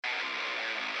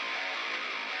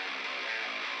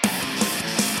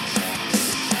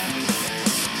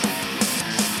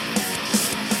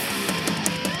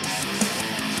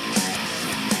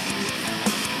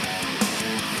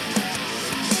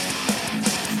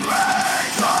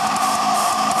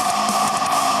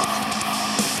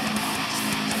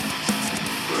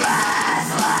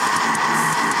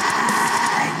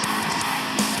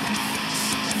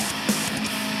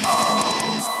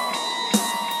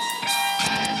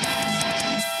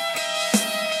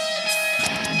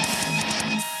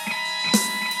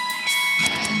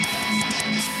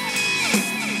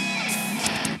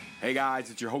Hey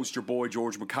guys, it's your host, your boy,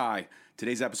 George Mackay.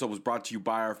 Today's episode was brought to you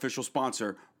by our official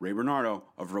sponsor, Ray Bernardo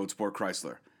of Road Sport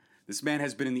Chrysler. This man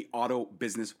has been in the auto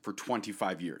business for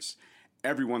 25 years.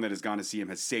 Everyone that has gone to see him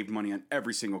has saved money on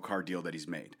every single car deal that he's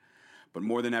made. But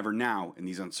more than ever now, in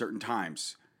these uncertain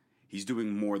times, he's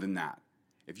doing more than that.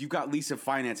 If you've got lease and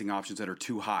financing options that are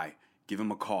too high, give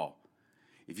him a call.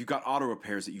 If you've got auto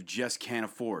repairs that you just can't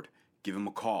afford, give him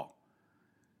a call.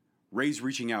 Ray's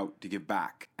reaching out to give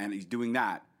back, and he's doing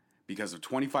that because of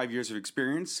 25 years of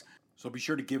experience. So be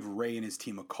sure to give Ray and his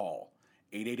team a call,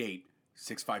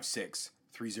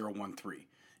 888-656-3013.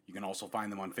 You can also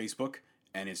find them on Facebook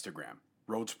and Instagram,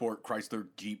 Road Sport Chrysler,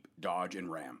 Jeep, Dodge,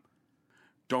 and Ram.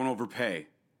 Don't overpay.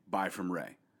 Buy from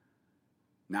Ray.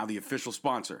 Now the official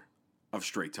sponsor of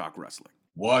Straight Talk Wrestling.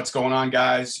 What's going on,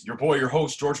 guys? Your boy, your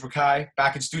host, George Mackay,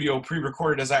 back in studio,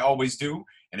 pre-recorded as I always do.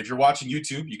 And if you're watching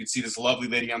YouTube, you can see this lovely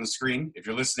lady on the screen. If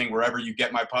you're listening wherever you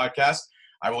get my podcast,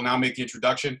 I will now make the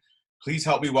introduction. Please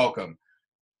help me welcome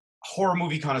horror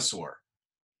movie connoisseur,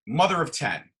 mother of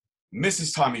 10,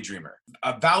 Mrs. Tommy Dreamer,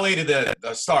 a valet to the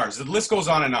stars. The list goes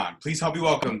on and on. Please help me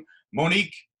welcome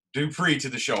Monique Dupree to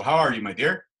the show. How are you, my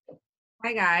dear?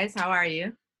 Hi, guys. How are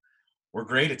you? We're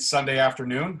great. It's Sunday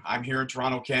afternoon. I'm here in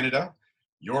Toronto, Canada.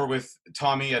 You're with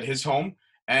Tommy at his home,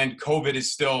 and COVID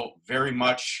is still very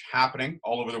much happening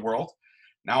all over the world.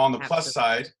 Now, on the plus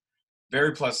side,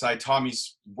 very plus side,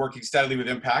 Tommy's working steadily with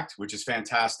Impact, which is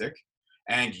fantastic.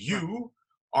 And you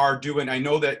are doing, I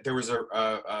know that there was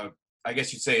I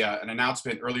guess you'd say an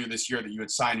announcement earlier this year that you had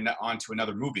signed on to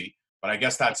another movie, but I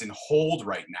guess that's in hold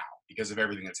right now because of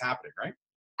everything that's happening, right?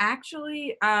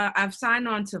 Actually, I've signed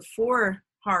on to 4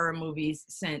 horror movies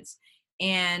since,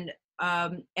 and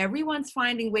everyone's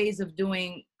finding ways of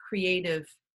doing creative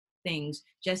things,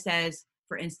 just as,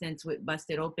 for instance, with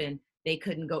Busted Open, they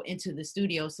couldn't go into the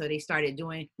studio, so they started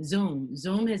doing Zoom.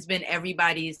 Zoom has been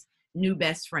everybody's new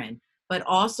best friend, but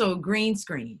also green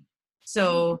screen.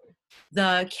 So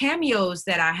the cameos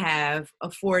that I have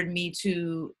afford me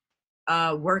to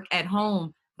work at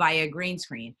home via green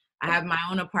screen. I have my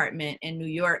own apartment in New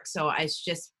York, so it's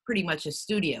just pretty much a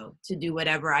studio to do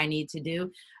whatever I need to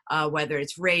do, whether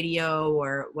it's radio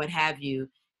or what have you.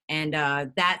 And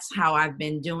that's how I've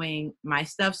been doing my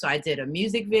stuff. So I did a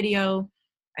music video,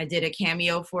 I did a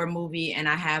cameo for a movie, and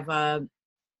I have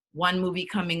one movie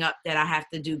coming up that I have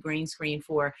to do green screen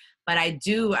for. But I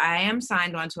am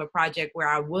signed on to a project where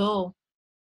I will,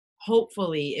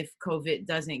 hopefully, if COVID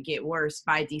doesn't get worse,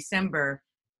 by December,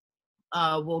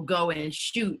 we'll go and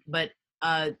shoot, but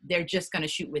they're just going to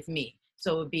shoot with me.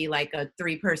 So it would be like a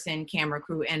 3-person camera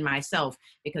crew and myself,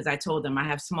 because I told them I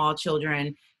have small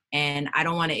children and I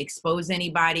don't want to expose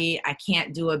anybody. I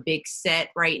can't do a big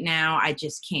set right now. I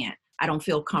just can't. I don't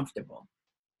feel comfortable,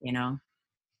 you know?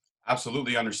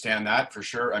 Absolutely understand that for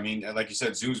sure. I mean, like you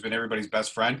said, Zoom's been everybody's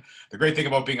best friend. The great thing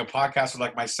about being a podcaster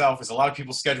like myself is a lot of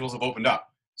people's schedules have opened up.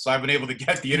 So I've been able to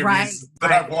get the interviews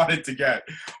that I've wanted to get,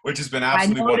 which has been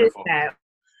absolutely wonderful. That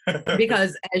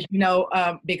because, as you know,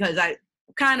 because I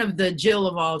kind of the Jill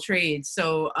of all trades.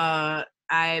 So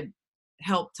I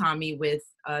helped Tommy with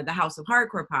the House of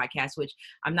Hardcore podcast, which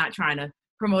I'm not trying to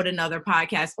promote another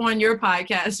podcast on your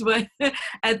podcast, but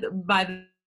by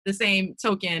the same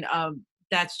token,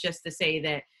 that's just to say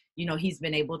that, you know, he's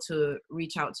been able to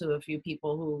reach out to a few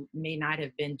people who may not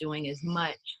have been doing as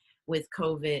much with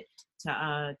COVID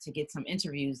to get some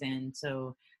interviews in.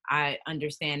 So I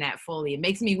understand that fully. It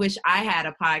makes me wish I had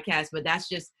a podcast, but that's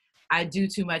just, I do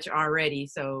too much already.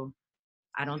 So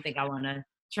I don't think I want to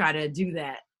try to do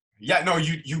that. Yeah, no,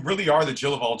 you really are the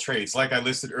Jill of all trades. Like I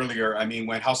listed earlier, I mean,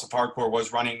 when House of Hardcore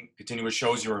was running continuous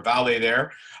shows, you were a valet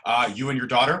there. You and your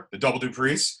daughter, the Double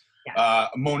Duprees. Yeah.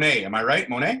 Monet, am I right?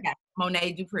 Monet? Yeah,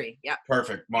 Monet Dupree, yeah.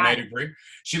 Perfect, Monet Dupree.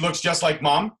 She looks just like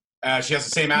mom. She has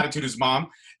the same attitude as mom.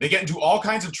 They get into all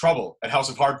kinds of trouble at House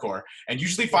of Hardcore and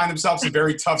usually find themselves in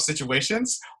very tough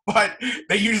situations, but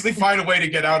they usually find a way to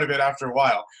get out of it after a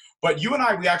while. But you and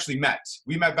I, we actually met.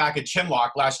 We met back at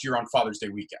Chinlock last year on Father's Day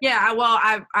weekend. Yeah, well,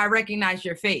 I recognize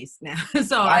your face now.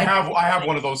 So I have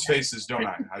one of those faces, don't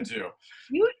I? I do.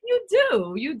 You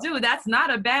do. That's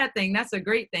not a bad thing. That's a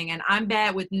great thing. And I'm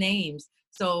bad with names.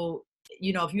 So,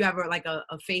 you know, if you have like a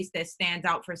face that stands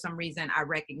out for some reason, I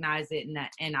recognize it.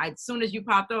 And as soon as you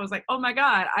popped up, I was like, oh my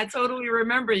God, I totally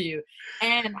remember you.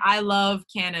 And I love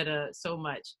Canada so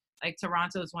much. Like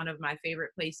Toronto is one of my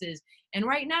favorite places. And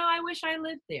right now I wish I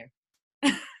lived there.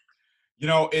 You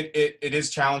know, it is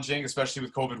challenging, especially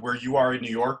with COVID, where you are in New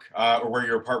York, or where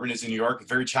your apartment is in New York.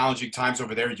 Very challenging times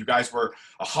over there. You guys were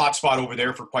a hot spot over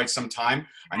there for quite some time.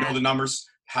 I know the numbers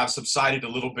have subsided a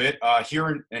little bit. Here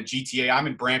in GTA, I'm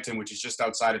in Brampton, which is just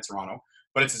outside of Toronto,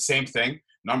 but it's the same thing.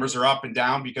 numbers are up and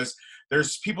down because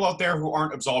there's people out there who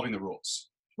aren't absolving the rules.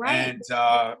 Right. And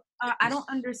I don't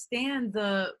understand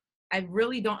I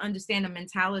really don't understand the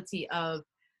mentality of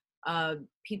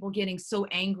people getting so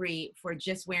angry for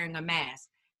just wearing a mask.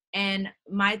 And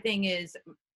my thing is,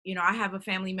 I have a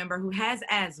family member who has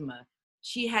asthma.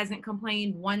 She hasn't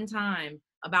complained one time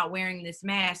about wearing this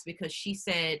mask because she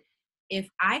said, if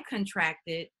I contract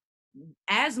it,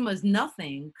 asthma is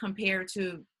nothing compared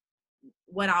to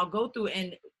what I'll go through,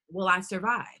 and will I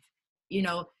survive?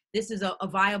 This is a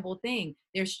viable thing.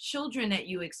 There's children that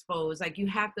you expose. Like,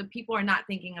 people are not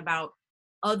thinking about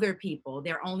other people.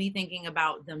 They're only thinking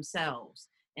about themselves.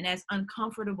 And as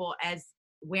uncomfortable as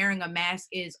wearing a mask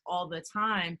is all the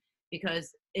time,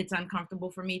 because it's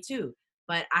uncomfortable for me too,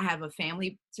 but I have a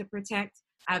family to protect.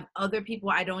 I have other people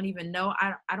I don't even know.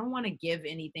 I don't want to give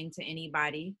anything to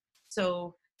anybody.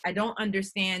 So I don't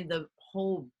understand the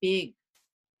whole big,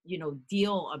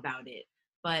 deal about it.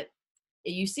 But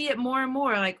you see it more and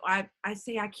more. Like, I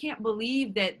say, I can't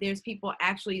believe that there's people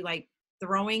actually like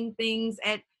throwing things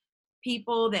at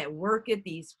people that work at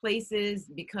these places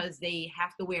because they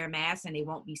have to wear a mask and they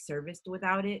won't be serviced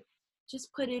without it.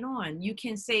 Just put it on. You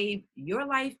can save your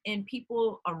life and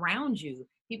people around you,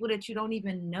 people that you don't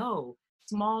even know,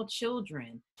 small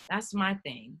children. That's my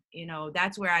thing.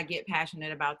 That's where I get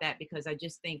passionate about that, because I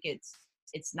just think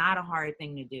it's not a hard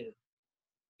thing to do.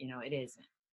 It isn't.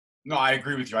 No, I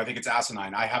agree with you. I think it's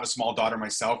asinine. I have a small daughter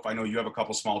myself. I know you have a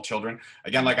couple small children.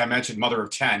 Again, like I mentioned, mother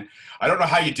of 10. I don't know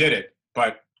how you did it,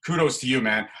 but kudos to you,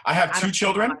 man. I have two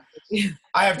children.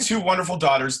 I have two wonderful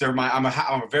daughters. I'm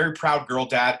a very proud girl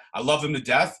dad. I love them to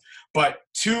death, but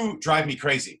two drive me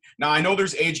crazy. Now, I know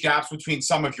there's age gaps between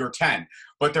some of your 10,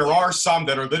 but there are some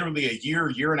that are literally a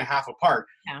year and a half apart.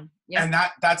 Yeah. Yep. And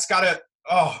that's gotta,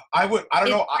 I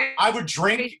would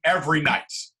drink every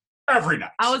night. Every night.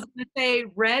 I was going to say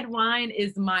red wine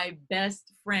is my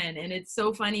best friend. And it's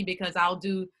so funny because I'll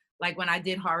do, like when I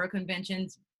did horror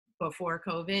conventions before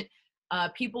COVID,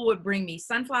 people would bring me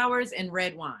sunflowers and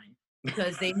red wine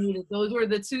because they needed, those were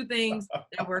the two things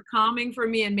that were calming for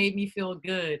me and made me feel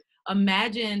good.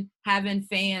 Imagine having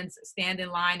fans stand in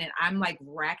line and I'm like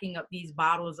racking up these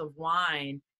bottles of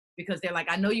wine because they're like,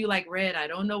 I know you like red. I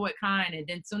don't know what kind. And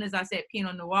then as soon as I said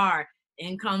Pinot Noir,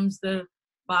 in comes the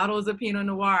bottles of Pinot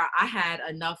Noir. I had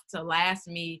enough to last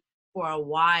me for a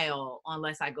while,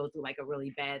 unless I go through like a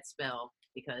really bad spell.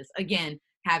 Because again,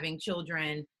 having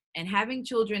children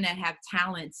that have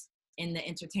talents in the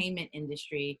entertainment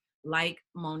industry, like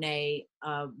Monet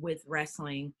with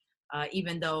wrestling,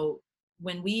 even though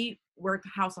when we worked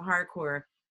House of Hardcore,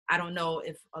 I don't know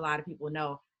if a lot of people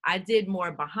know, I did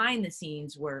more behind the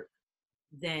scenes work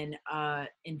than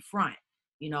in front.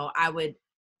 I would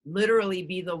literally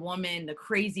be the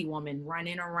crazy woman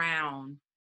running around,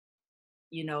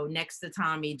 next to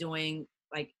Tommy, doing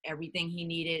like everything he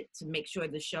needed to make sure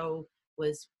the show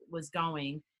was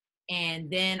going. And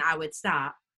then I would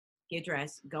stop, get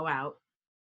dressed, go out,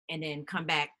 and then come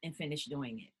back and finish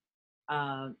doing it.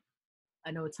 I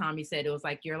know Tommy said it was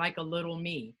like, you're like a little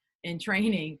me in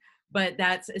training, but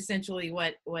that's essentially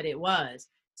what it was.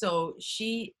 So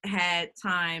she had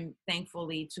time,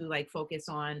 thankfully, to like focus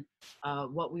on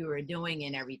what we were doing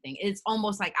and everything. It's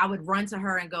almost like I would run to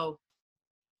her and go,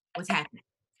 what's happening?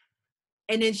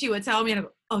 And then she would tell me, and I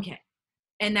go, okay.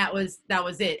 And that was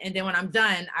it. And then when I'm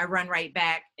done, I run right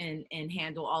back and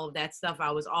handle all of that stuff.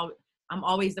 I'm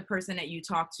always the person that you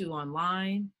talk to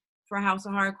online for House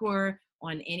of Hardcore,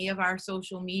 on any of our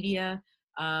social media,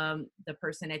 the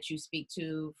person that you speak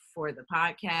to for the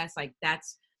podcast. Like,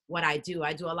 that's what I do.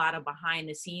 I do a lot of behind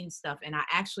the scenes stuff, and I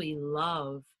actually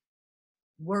love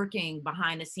working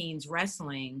behind the scenes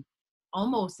wrestling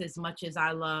almost as much as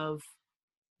I love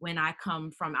when I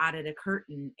come from out of the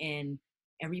curtain and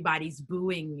everybody's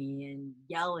booing me and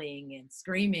yelling and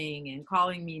screaming and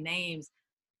calling me names.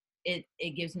 It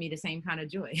gives me the same kind of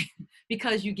joy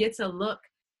because you get to look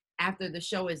after the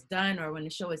show is done or when the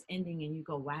show is ending and you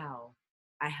go, wow,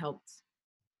 I helped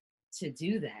to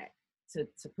do that, to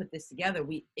put this together.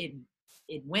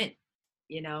 It went,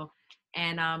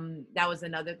 and that was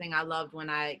another thing I loved when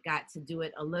I got to do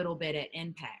it a little bit at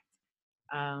Impact,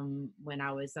 when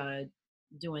I was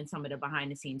doing some of the behind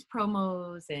the scenes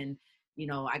promos, and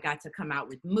I got to come out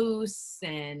with Moose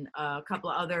and a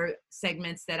couple of other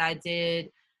segments that I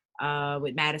did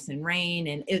with Madison Rain.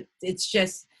 And it's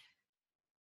just,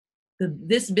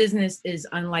 this business is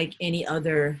unlike any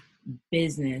other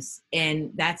business.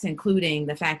 And that's including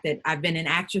the fact that I've been an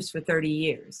actress for 30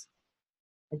 years.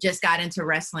 I just got into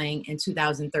wrestling in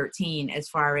 2013 as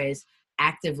far as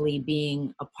actively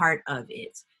being a part of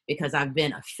it, because I've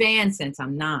been a fan since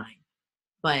I'm 9.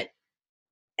 But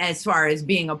as far as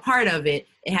being a part of it,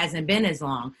 it hasn't been as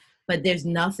long. But there's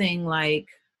nothing like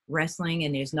wrestling,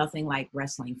 and there's nothing like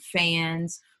wrestling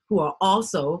fans who are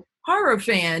also horror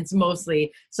fans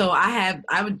mostly. So I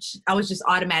was just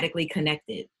automatically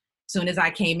connected. As soon as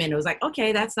I came in, it was like,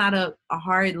 okay, that's not a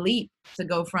hard leap to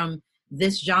go from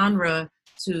this genre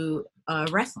to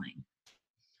wrestling.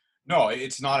 No,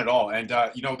 it's not at all. And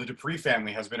you know, the Dupree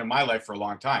family has been in my life for a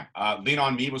long time. Lean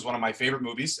on Me was one of my favorite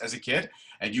movies as a kid,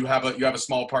 and you have a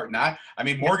small part in that. I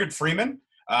mean, Morgan Freeman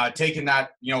taking that,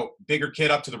 you know, bigger kid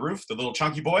up to the roof, the little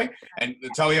chunky boy, and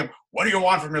telling him, "What do you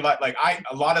want from your life?" Like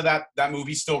a lot of that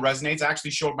movie still resonates. I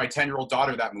actually showed my 10-year-old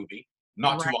daughter that movie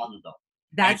not too long ago.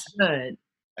 That's good.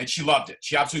 And she loved it.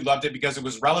 She absolutely loved it because it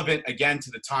was relevant again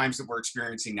to the times that we're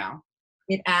experiencing now.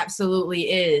 It absolutely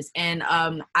is. And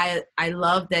I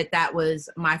love that was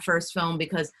my first film,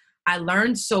 because I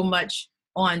learned so much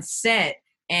on set.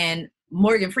 And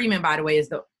Morgan Freeman, by the way, is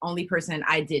the only person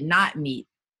I did not meet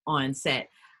on set.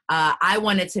 I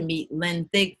wanted to meet Lynn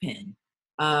Thigpen,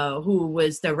 who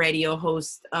was the radio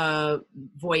host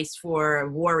voice for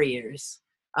Warriors.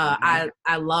 I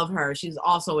love her. She's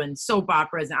also in soap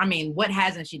operas. I mean, what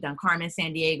hasn't she done? Carmen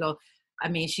Sandiego. I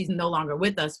mean, she's no longer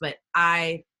with us, but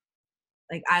I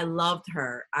loved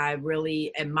her. I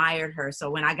really admired her. So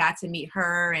when I got to meet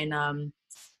her and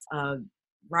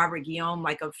Robert Guillaume,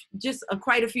 like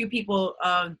quite a few people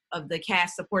of the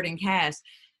supporting cast,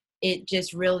 it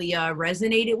just really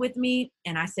resonated with me.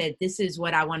 And I said, this is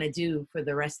what I want to do for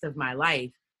the rest of my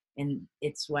life. And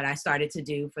it's what I started to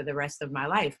do for the rest of my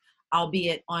life,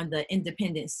 albeit on the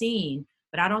independent scene.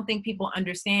 But I don't think people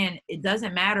understand, it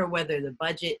doesn't matter whether the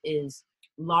budget is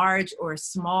large or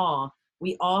small.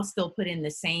 We all still put in the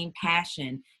same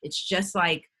passion. It's just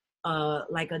like a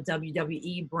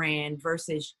WWE brand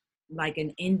versus like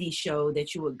an indie show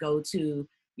that you would go to,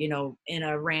 you know, in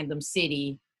a random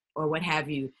city or what have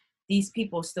you. These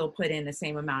people still put in the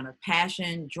same amount of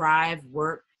passion, drive,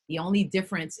 work. The only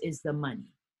difference is the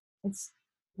money. It's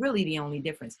really the only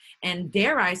difference. And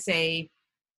dare I say,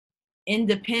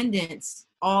 independents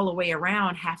all the way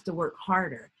around have to work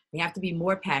harder. They have to be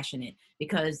more passionate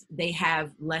because they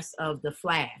have less of the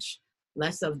flash,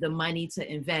 less of the money to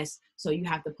invest. So you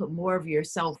have to put more of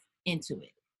yourself into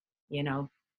it, you know?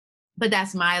 But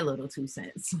that's my little 2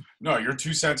 cents. No, your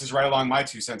 2 cents is right along my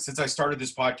 2 cents. Since I started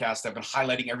this podcast, I've been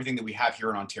highlighting everything that we have here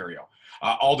in Ontario.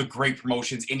 All the great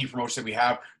promotions, indie promotions that we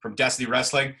have, from Destiny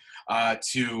Wrestling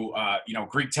to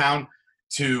Greektown,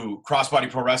 to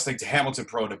Crossbody Pro Wrestling, to Hamilton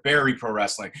Pro, to Barrie Pro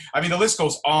Wrestling. I mean, the list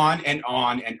goes on and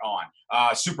on and on.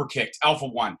 Super Kicked, Alpha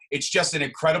One. It's just an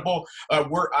incredible,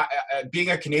 being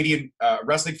a Canadian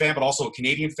wrestling fan, but also a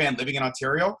Canadian fan living in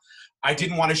Ontario, I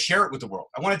didn't want to share it with the world.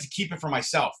 I wanted to keep it for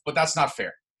myself, but that's not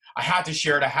fair. I had to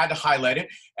share it. I had to highlight it.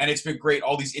 And it's been great.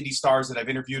 All these indie stars that I've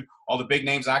interviewed, all the big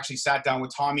names. I actually sat down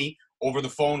with Tommy over the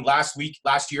phone last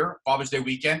year, Father's Day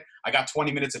weekend. I got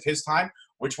 20 minutes of his time,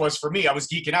 which was, for me, I was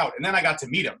geeking out. And then I got to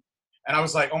meet him. And I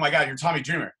was like, oh my God, you're Tommy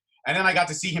Dreamer. And then I got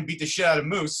to see him beat the shit out of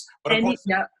Moose. But of course,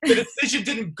 the decision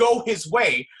didn't go his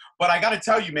way. But I got to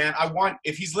tell you, man,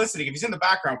 if he's listening, if he's in the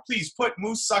background, please put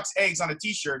Moose Sucks Eggs on a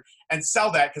t-shirt and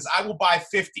sell that, because I will buy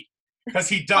 50. Because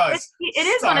he does. It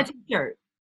is on a t-shirt.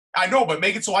 I know, but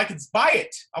make it so I can buy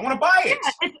it. I want to buy it.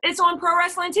 Yeah, it's on Pro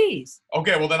Wrestling Tees.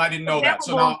 Okay, well, then I didn't know that.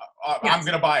 So now I'm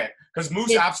going to buy it. Because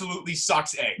Moose absolutely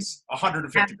sucks eggs.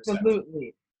 150%.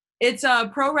 Absolutely. It's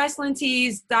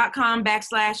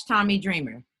prowrestlingtees.com/Tommy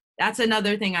Dreamer. That's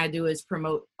another thing I do, is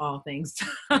promote all things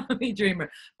Tommy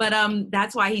Dreamer. But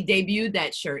that's why he debuted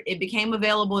that shirt. It became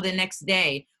available the next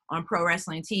day on Pro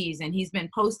Wrestling Tees, and he's been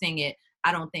posting it,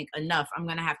 I don't think, enough. I'm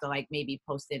going to have to maybe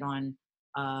post it on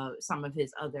some of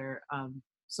his other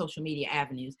social media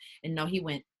avenues. And no, he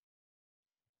went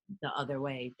the other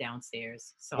way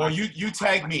downstairs. So well, you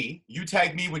tag me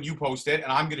when you post it,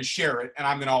 and I'm going to share it, and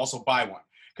I'm going to also buy one,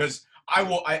 because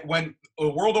when the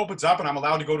world opens up and I'm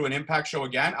allowed to go to an Impact show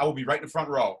again, I will be right in the front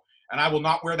row, and I will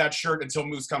not wear that shirt until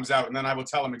Moose comes out, and then I will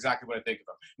tell him exactly what I think of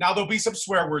him. Now, there'll be some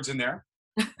swear words in there.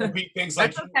 There'll be things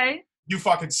like you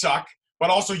fucking suck, but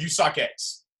also you suck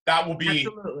eggs. That will be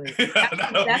absolutely.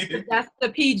 That's the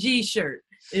PG shirt.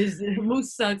 Is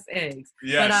Moose Sucks Eggs.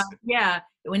 Yes.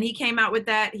 But when he came out with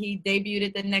that, he debuted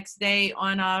it the next day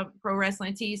on Pro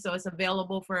Wrestling Tees, so it's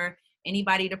available for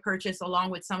anybody to purchase,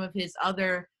 along with some of his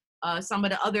other some of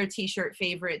the other t-shirt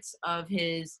favorites of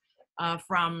his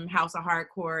from House of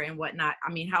Hardcore and whatnot.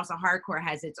 I mean, House of Hardcore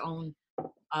has its own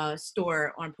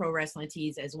store on Pro Wrestling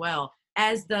Tees as well,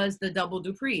 as does the Double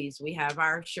Duprees. We have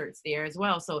our shirts there as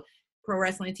well. So Pro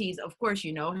Wrestling Tees, of course,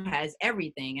 has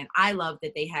everything. And I love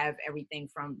that they have everything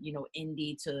from,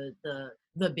 indie to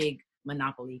the big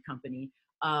monopoly company.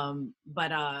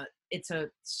 But it's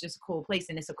just a cool place,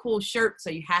 and it's a cool shirt, so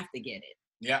you have to get it.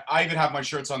 Yeah, I even have my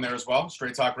shirts on there as well.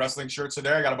 Straight Talk Wrestling shirts are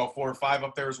there. I got about 4 or 5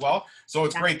 up there as well. So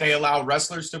it's great. They allow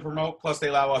wrestlers to promote, plus they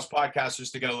allow us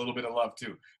podcasters to get a little bit of love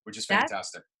too, which is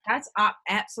fantastic. That's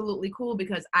absolutely cool,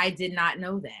 because I did not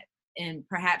know that. And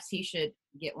perhaps he should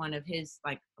get one of his,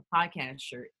 like, a podcast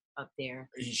shirt up there.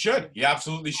 He should. He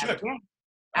absolutely should. Yeah.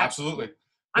 Absolutely.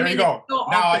 I There mean, you go. It's still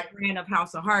Now off the brand of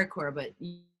House of Hardcore, but,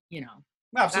 you know.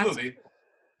 Absolutely.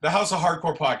 The House of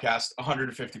Hardcore podcast,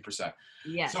 150%.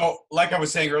 Yes. So, like I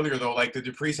was saying earlier, though, like the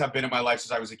Duprees have been in my life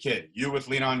since I was a kid. You with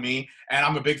Lean On Me, and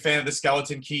I'm a big fan of the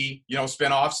Skeleton Key,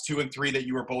 spinoffs 2 and 3 that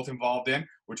you were both involved in,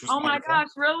 which was oh wonderful. my gosh,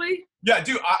 really? Yeah,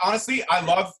 dude. Honestly, I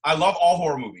love all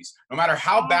horror movies, no matter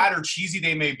how bad or cheesy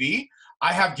they may be.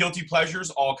 I have guilty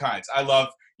pleasures, all kinds. I love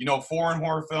foreign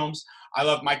horror films. I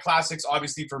love my classics.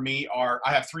 Obviously, for me, I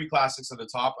have 3 classics at the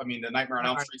top. I mean, the Nightmare on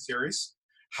Elm Street series,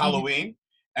 Halloween.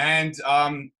 And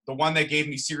the one that gave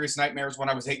me serious nightmares when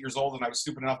I was 8 years old, and I was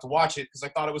stupid enough to watch it because I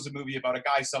thought it was a movie about a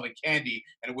guy selling candy,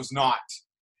 and it was not.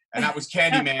 And that was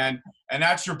Candyman, and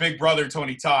that's your big brother,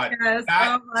 Tony Todd. Yes.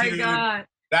 That oh my God.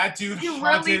 That dude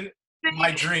haunted really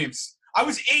my dreams. I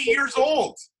was 8 years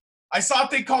old. I saw a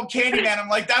thing called Candyman. I'm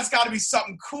like, that's got to be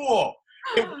something cool.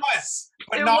 It was,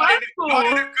 but not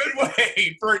in a good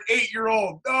way for an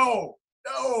 8-year-old. No.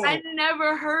 I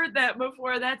never heard that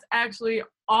before. That's actually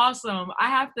awesome. I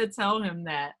have to tell him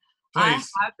that. Please.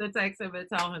 I have to text him and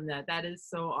tell him that. That is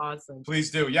so awesome.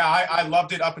 Please do. Yeah, I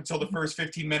loved it up until the first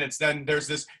 15 minutes. Then there's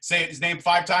this, say his name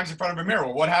 5 times in front of a mirror.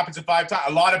 Well, what happens in 5 times?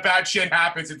 A lot of bad shit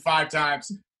happens in 5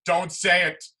 times. Don't say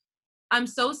it. I'm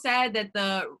so sad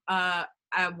that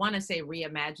I want to say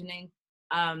reimagining,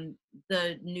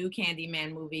 the new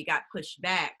Candyman movie got pushed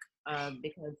back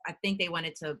because I think they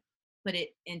wanted to put it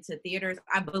into theaters.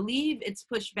 I believe it's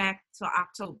pushed back to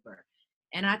October.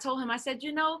 And I told him, I said,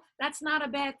 that's not a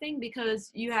bad thing,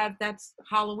 because that's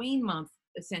Halloween month,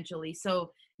 essentially.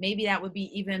 So maybe that would be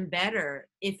even better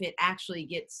if it actually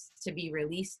gets to be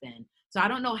released then. So I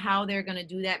don't know how they're going to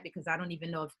do that, because I don't even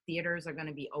know if theaters are going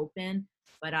to be open.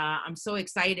 But I'm so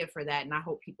excited for that. And I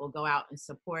hope people go out and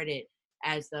support it,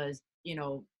 as does,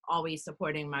 always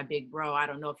supporting my big bro. I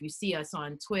don't know if you see us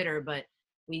on Twitter, but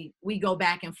we go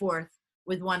back and forth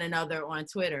with one another on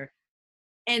Twitter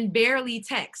and barely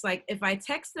text. Like, if I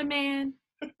text a man,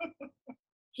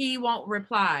 he won't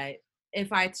reply.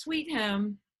 If I tweet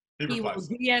him, he will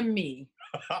DM me.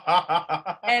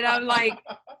 And I'm like,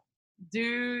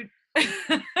 dude.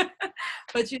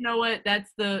 But you know what?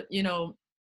 That's the,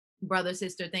 brother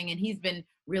sister thing. And he's been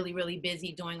really, really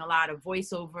busy doing a lot of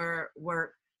voiceover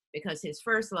work, because his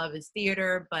first love is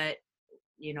theater, but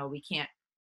we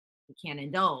can't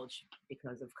indulge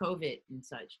because of COVID and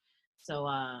such.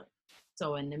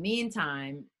 So in the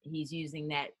meantime, he's using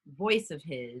that voice of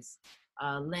his,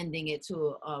 lending it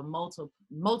to a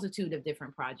multitude of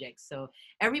different projects. So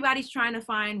everybody's trying to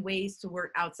find ways to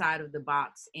work outside of the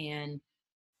box. And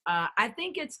I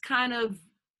think it's kind of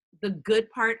the good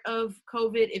part of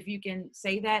COVID, if you can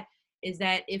say that, is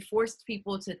that it forced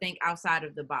people to think outside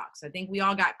of the box. I think we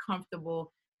all got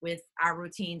comfortable with our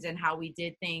routines and how we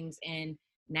did things. And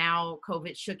now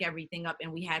COVID shook everything up,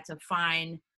 and we had to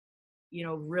find,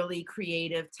 really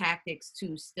creative tactics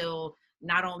to still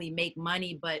not only make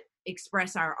money, but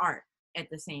express our art at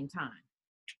the same time.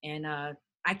 And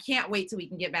I can't wait till we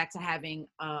can get back to having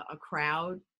a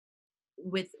crowd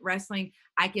with wrestling.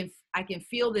 I can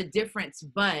feel the difference,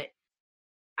 but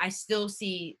I still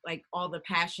see like all the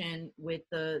passion with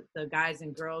the guys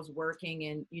and girls working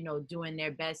and, doing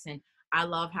their best. And I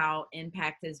love how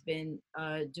Impact has been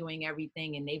doing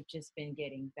everything, and they've just been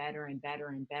getting better and better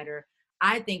and better.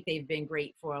 I think they've been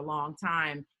great for a long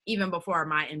time, even before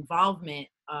my involvement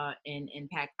in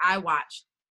Impact. I watched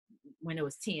when it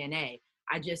was TNA.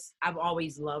 I've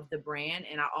always loved the brand,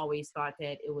 and I always thought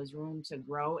that it was room to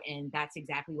grow, and that's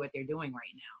exactly what they're doing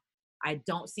right now. I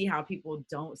don't see how people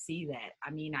don't see that.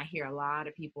 I mean, I hear a lot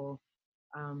of people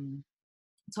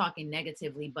talking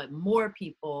negatively, but more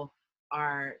people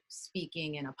are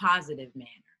speaking in a positive manner.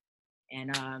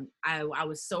 And I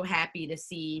was so happy to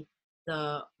see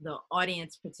the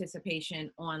audience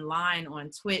participation online on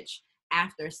Twitch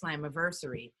after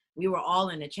Slammiversary. We were all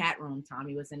in the chat room.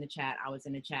 Tommy was in the chat. I was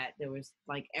in the chat. There was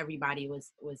like everybody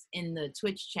was in the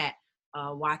Twitch chat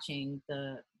watching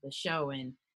the show,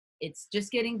 and it's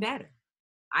just getting better,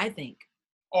 I think.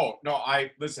 Oh, no,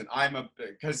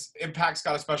 because Impact's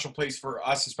got a special place for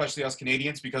us, especially us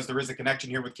Canadians, because there is a connection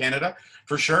here with Canada,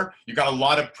 for sure. You got a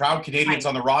lot of proud Canadians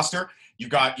on the roster. You've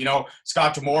got,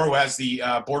 Scott Demore, who has the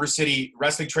Border City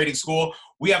Wrestling Training School.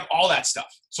 We have all that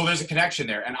stuff. So there's a connection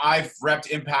there. And I've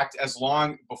repped Impact as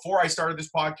long before I started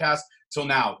this podcast till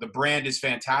now. The brand is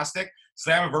fantastic.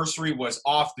 Slammiversary was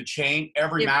off the chain.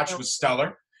 Every match was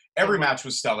stellar. Every match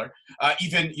was stellar.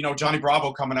 Even, Johnny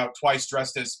Bravo coming out twice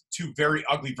dressed as two very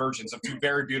ugly versions of two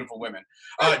very beautiful women.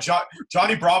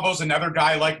 Johnny Bravo's another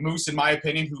guy like Moose, in my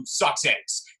opinion, who sucks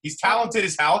eggs. He's talented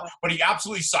as hell, but he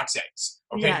absolutely sucks eggs.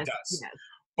 Okay, yes, he does. Yes.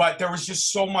 But there was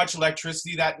just so much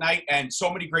electricity that night and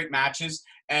so many great matches.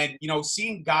 And,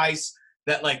 seeing guys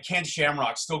that like Ken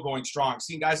Shamrock still going strong,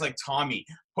 seeing guys like Tommy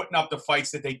putting up the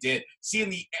fights that they did,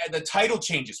 seeing the title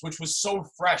changes, which was so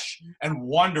fresh and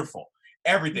wonderful.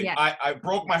 Everything. Yeah. I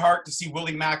broke my heart to see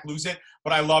Willie Mack lose it,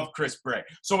 but I love Chris Bray.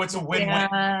 So it's a win-win.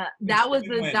 Yeah, that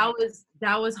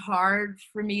was hard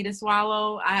for me to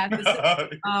swallow. I have to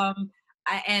say.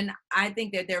 I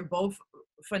think that they're both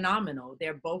phenomenal.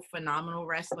 They're both phenomenal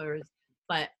wrestlers.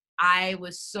 But I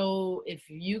was if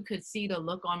you could see the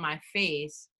look on my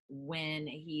face when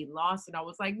he lost it, I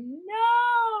was like,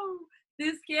 no,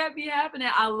 this can't be happening.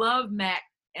 I love Mac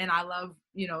and I love,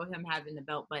 him having the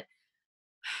belt, but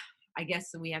I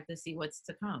guess we have to see what's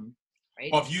to come, right?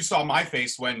 Well, if you saw my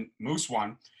face when Moose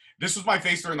won, this was my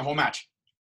face during the whole match.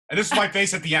 And this is my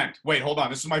face at the end. Wait, hold on.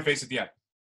 This is my face at the end.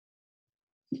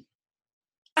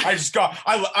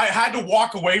 I had to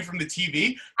walk away from the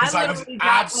TV because I was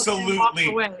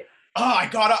absolutely,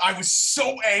 I was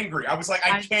so angry. I was like,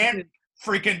 I can't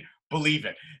freaking believe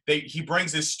it. He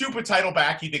brings this stupid title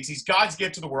back. He thinks he's God's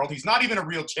gift to the world. He's not even a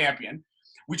real champion.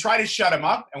 We try to shut him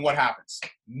up, and what happens?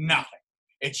 Nothing.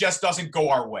 It just doesn't go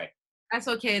our way. That's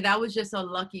okay. That was just a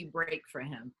lucky break for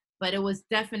him. But it was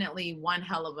definitely one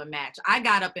hell of a match. I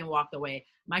got up and walked away.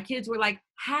 My kids were like,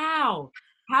 how?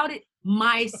 How did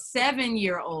my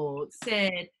 7-year-old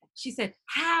she said,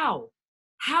 how?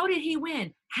 How did he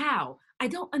win? How? I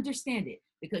don't understand it.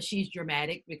 Because she's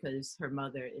dramatic, because her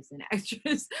mother is an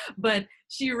actress. But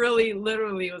she really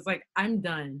literally was like, I'm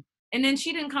done. And then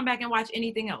she didn't come back and watch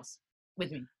anything else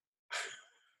with me.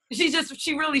 She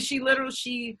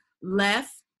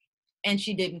left and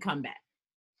she didn't come back.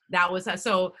 That was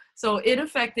so it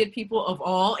affected people of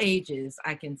all ages,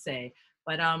 I can say.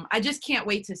 But I just can't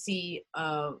wait to see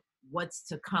what's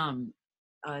to come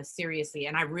seriously.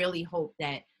 And I really hope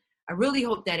that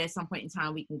at some point in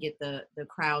time we can get the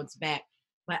crowds back.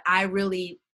 But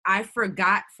I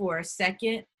forgot for a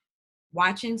second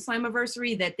watching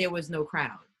Slammiversary that there was no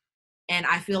crowd. And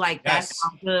I feel like that's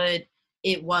how good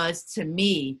it was to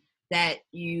me that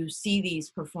you see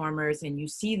these performers and you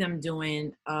see them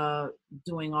doing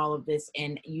all of this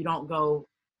and you don't go,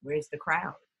 where's the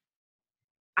crowd?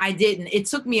 I didn't. It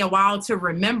took me a while to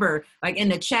remember, like in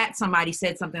the chat, somebody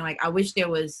said something like, I wish there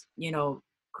was,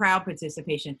 crowd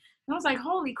participation. And I was like,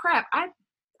 holy crap. I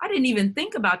didn't even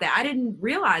think about that. I didn't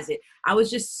realize it. I was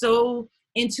just so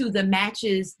into the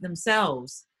matches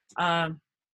themselves.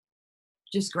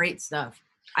 Just great stuff.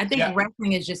 I think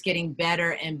wrestling is just getting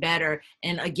better and better.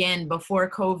 And again, before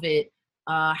COVID,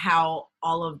 how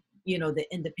all of, the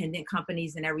independent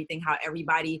companies and everything, how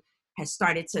everybody has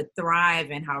started to thrive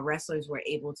and how wrestlers were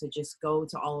able to just go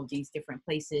to all of these different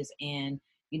places and,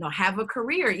 have a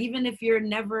career, even if you're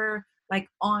never like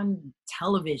on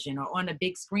television or on a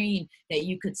big screen, that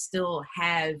you could still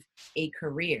have a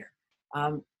career.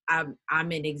 I'm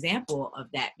an example of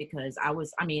that because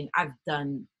I've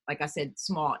done, like I said,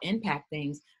 small impact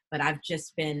things, but I've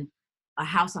just been a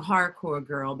House of Hardcore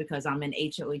girl because I'm an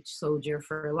HOH soldier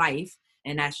for life.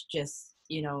 And that's just,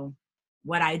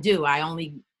 what I do. I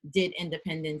only did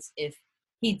independents if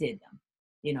he did them,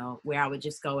 where I would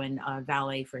just go and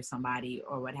valet for somebody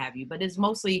or what have you. But it's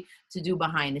mostly to do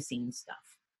behind the scenes stuff.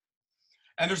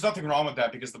 And there's nothing wrong with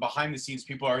that because the behind the scenes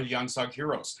people are the unsung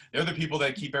heroes. They're the people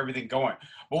that keep everything going.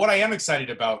 But what I am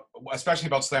excited about, especially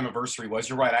about Slammiversary, was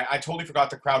you're right. I totally forgot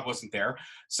the crowd wasn't there.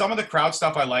 Some of the crowd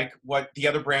stuff I like, what the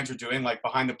other brands are doing, like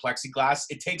behind the plexiglass,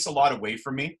 it takes a lot away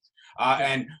from me.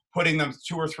 And putting them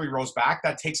 2 or 3 rows back,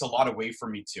 that takes a lot away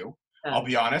from me too. I'll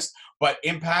be honest. But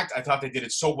Impact, I thought they did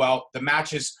it so well. The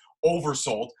matches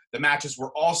oversold. The matches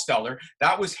were all stellar.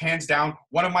 That was hands down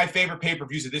one of my favorite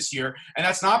pay-per-views of this year. And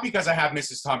that's not because I have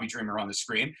Mrs. Tommy Dreamer on the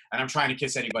screen and I'm trying to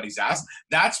kiss anybody's ass.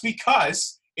 That's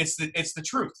because it's the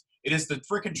truth. It is the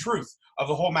freaking truth of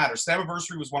the whole matter.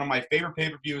 Slammiversary was one of my favorite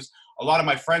pay-per-views. A lot of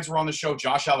my friends were on the show.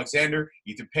 Josh Alexander,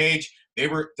 Ethan Page. They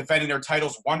were defending their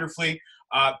titles wonderfully.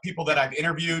 People that I've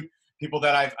interviewed, people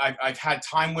that I've had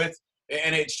time with.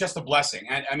 And it's just a blessing.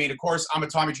 And I mean, of course, I'm a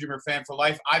Tommy Dreamer fan for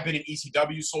life. I've been an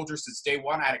ECW soldier since day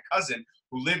one. I had a cousin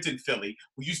who lived in Philly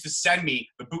who used to send me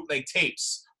the bootleg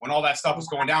tapes when all that stuff was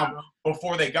going down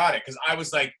before they got it. Because I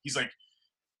was like, he's like,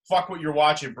 fuck what you're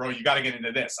watching, bro. You got to get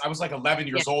into this. I was like 11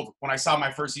 years old when I saw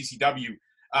my first ECW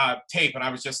tape, and I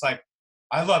was just like,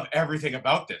 I love everything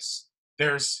about this.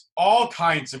 There's all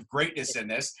kinds of greatness in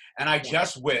this, and I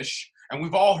just wish, and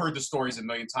we've all heard the stories a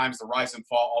million times, the rise and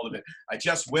fall, all of it. I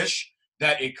just wish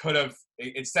that it could have,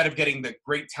 instead of getting the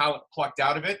great talent plucked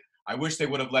out of it, I wish they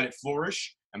would have let it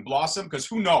flourish and blossom, because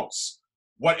who knows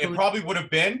what it probably would have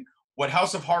been. What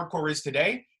House of Hardcore is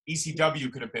today,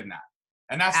 ECW could have been that.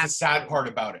 And that's the sad part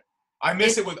about it. I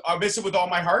miss it with all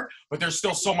my heart, but there's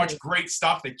still so much great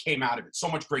stuff that came out of it. So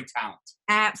much great talent.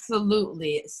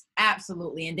 Absolutely.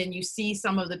 Absolutely. And then you see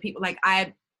some of the people, like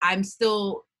I'm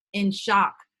still in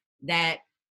shock that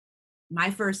my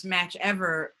first match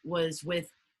ever was with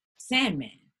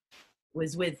Sandman,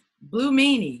 was with Blue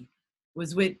Meanie,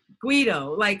 was with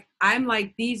Guido. Like, I'm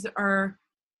like, these are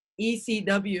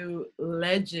ECW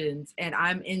legends, and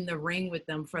I'm in the ring with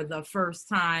them for the first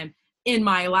time in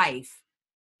my life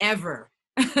ever.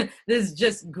 This is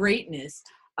just greatness.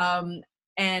 And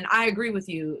I agree with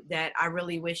you that I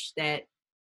really wish that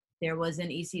there was an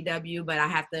ECW, but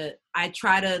I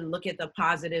try to look at the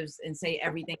positives and say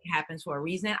everything happens for a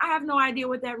reason. I have no idea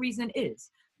what that reason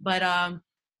is, but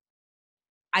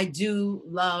I do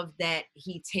love that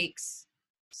he takes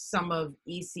some of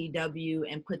ECW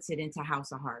and puts it into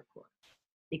House of Hardcore,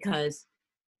 because,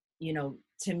 you know,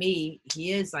 to me,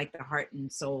 he is like the heart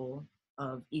and soul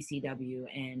of ECW,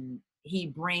 and he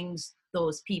brings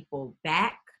those people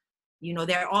back. You know,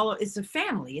 it's a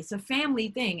family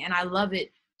thing. And I love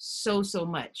it so, so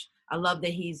much. I love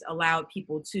that he's allowed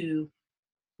people to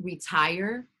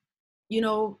retire, you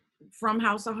know, from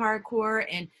House of Hardcore,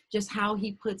 and just how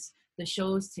he puts the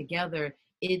shows together.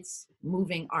 It's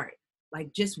moving art.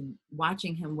 Like, just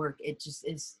watching him work, it just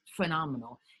is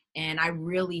phenomenal. And I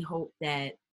really hope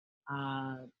that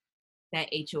that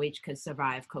HOH could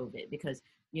survive COVID, because,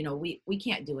 you know, we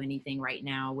can't do anything right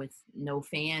now with no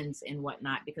fans and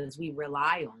whatnot, because we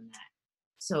rely on that.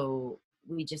 So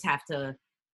we just have to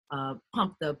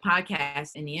pump the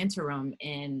podcast in the interim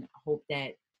and hope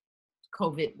that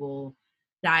COVID will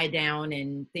die down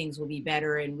and things will be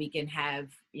better, and we can have,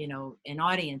 you know, an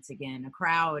audience again, a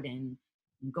crowd, and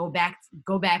go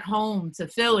back home to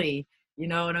Philly, you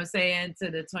know what I'm saying,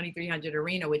 to the 2300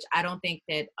 Arena, which I don't think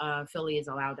that Philly is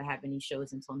allowed to have any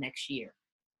shows until next year.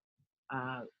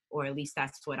 Or at least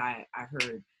that's what I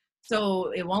heard.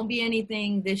 So it won't be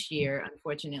anything this year,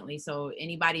 unfortunately. So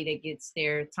anybody that gets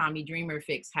their Tommy Dreamer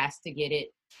fix has to get it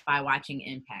by watching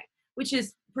Impact, which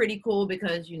is pretty cool,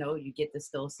 because, you know, you get to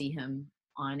still see him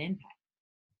on Impact.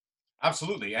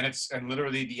 Absolutely. And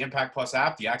literally the Impact Plus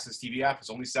app, the Access TV app, is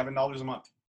only $7 a month.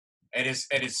 It is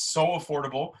so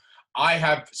affordable. I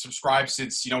have subscribed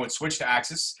since, you know, it switched to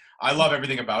Access. I love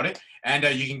everything about it. And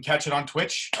you can catch it on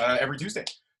Twitch every Tuesday.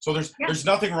 So there's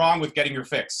nothing wrong with getting your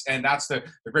fix. And that's the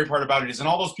great part about it is, and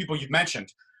all those people you've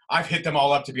mentioned, I've hit them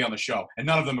all up to be on the show, and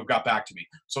none of them have got back to me.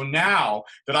 So now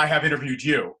that I have interviewed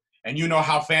you, and you know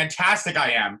how fantastic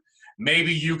I am,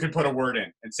 maybe you could put a word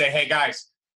in and say, hey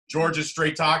guys, George's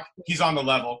Straight Talk, he's on the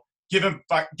level. Give him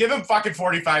fucking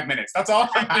 45 minutes. That's all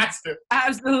I'm asking.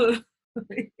 Absolutely.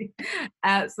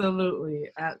 Absolutely.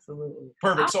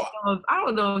 Perfect. I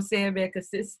don't know if Sandman could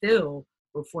sit still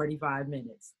for 45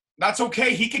 minutes. That's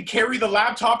okay. He can carry the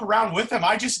laptop around with him.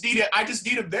 I just need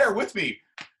him there with me.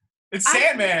 It's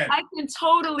Sandman. I can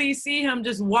totally see him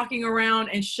just walking around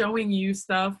and showing you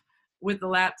stuff with the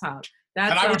laptop.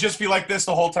 And I would just be like this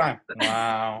the whole time.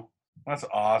 Wow. That's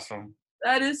awesome.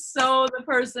 That is so the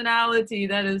personality.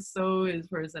 That is so his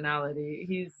personality.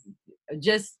 He's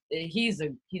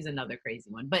another crazy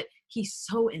one, but he's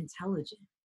so intelligent.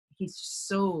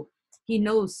 He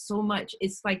knows so much.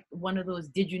 It's like one of those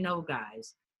did you know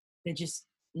guys that just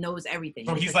knows everything.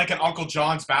 So he's like an Uncle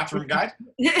John's bathroom guide?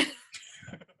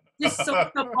 Just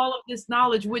soaks up all of this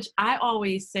knowledge, which I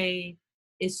always say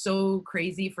is so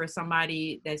crazy for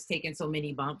somebody that's taken so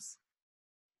many bumps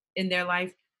in their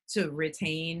life to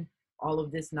retain all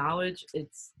of this knowledge.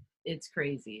 It's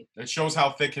crazy. It shows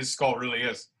how thick his skull really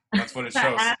is. That's what it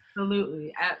shows.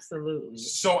 Absolutely.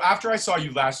 So after I saw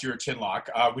you last year at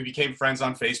Chinlock, we became friends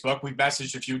on Facebook. We've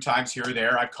messaged a few times here or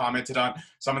there. I've commented on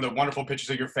some of the wonderful pictures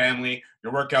of your family,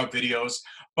 your workout videos.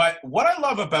 But what I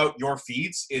love about your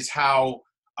feeds is how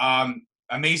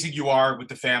amazing you are with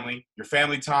the family, your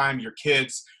family time, your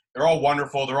kids. They're all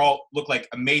wonderful. They all look like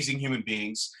amazing human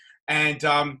beings. And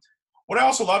what I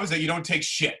also love is that you don't take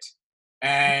shit.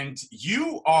 And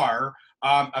you are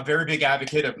a very big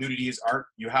advocate of nudity is art.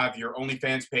 You have your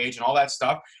OnlyFans page and all that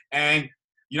stuff. And,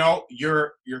 you know,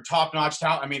 you're top-notch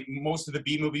talent. I mean, most of the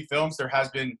B-movie films, there has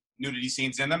been nudity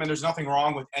scenes in them, and there's nothing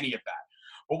wrong with any of that.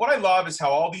 But what I love is how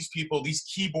all these people, these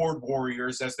keyboard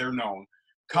warriors, as they're known,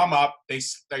 come up, they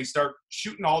start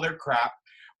shooting all their crap.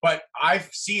 But I've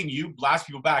seen you blast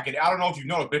people back. And I don't know if you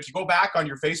know it, but if you go back on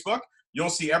your Facebook, you'll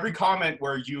see every comment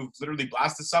where you've literally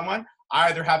blasted someone. I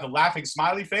either have the laughing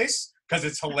smiley face, because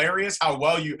it's hilarious how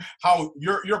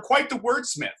you're quite the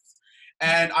wordsmith.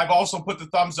 And I've also put the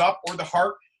thumbs up or the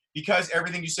heart, because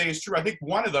everything you say is true. I think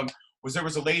one of them was, there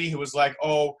was a lady who was like,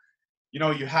 oh, you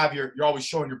know, you're always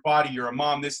showing your body, you're a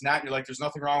mom, this and that. And you're like, there's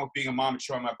nothing wrong with being a mom and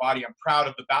showing my body. I'm proud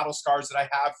of the battle scars that I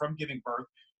have from giving birth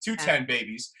to 10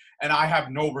 babies. And I have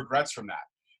no regrets from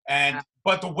that.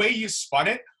 But the way you spun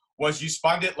it was, you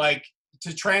spun it like,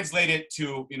 to translate it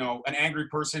to, you know, an angry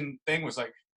person thing was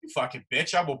like, you fucking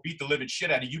bitch, I will beat the living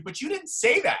shit out of you. But you didn't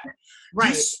say that. Right.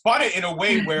 You spun it in a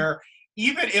way where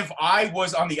even if I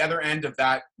was on the other end of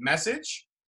that message,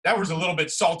 that was a little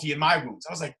bit salty in my wounds.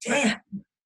 I was like, damn.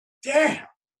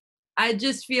 I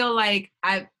just feel like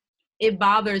it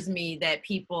bothers me that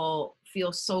people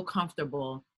feel so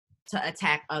comfortable to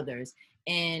attack others.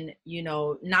 And, you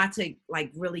know, not to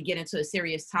like really get into a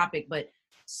serious topic, but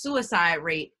suicide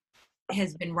rate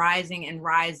has been rising and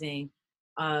rising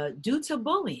due to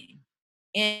bullying.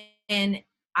 And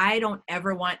I don't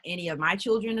ever want any of my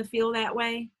children to feel that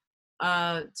way,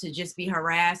 to just be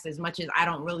harassed. As much as I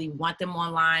don't really want them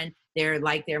online, they're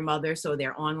like their mother, so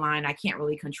they're online. I can't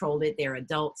really control it. They're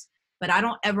adults, but I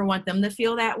don't ever want them to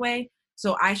feel that way.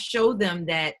 So I show them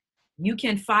that you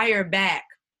can fire back.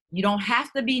 You don't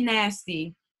have to be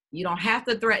nasty. You don't have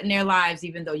to threaten their lives,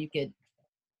 even though you could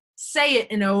say it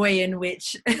in a way in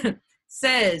which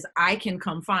says, I can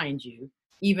come find you,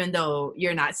 even though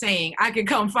you're not saying I can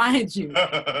come find you.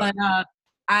 But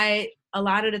a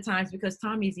lot of the times, because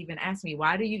Tommy's even asked me,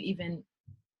 why do you even,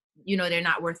 you know, they're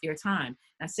not worth your time.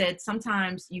 I said,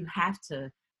 sometimes you have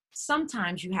to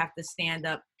stand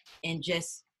up and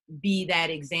just be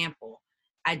that example.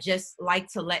 I just like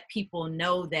to let people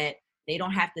know that they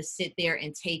don't have to sit there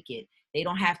and take it. They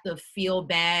don't have to feel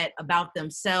bad about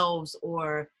themselves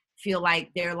or feel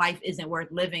like their life isn't worth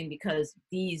living because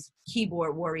these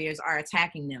keyboard warriors are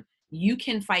attacking them. You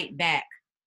can fight back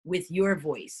with your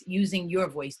voice, using your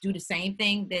voice. Do the same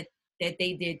thing that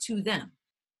they did to them.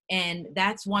 And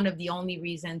that's one of the only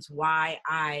reasons why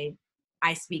I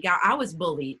speak out. I was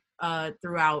bullied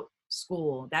throughout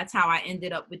school. That's how I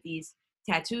ended up with these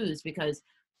tattoos, because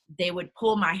they would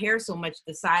pull my hair so much,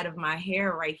 the side of my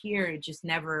hair right here, it just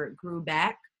never grew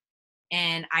back.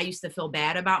 And I used to feel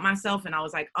bad about myself. And I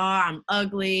was like, oh, I'm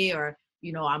ugly, or,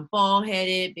 you know, I'm bald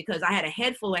headed, because I had a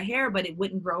head full of hair, but it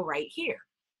wouldn't grow right here.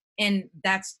 And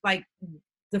that's like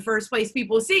the first place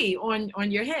people see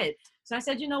on your head. So I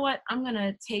said, you know what? I'm going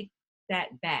to take that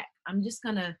back. I'm just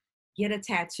going to get a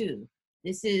tattoo.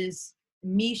 This is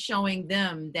me showing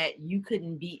them that you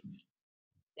couldn't beat me.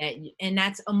 And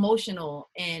that's emotional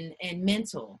and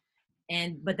mental.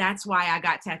 But that's why I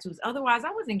got tattoos. Otherwise,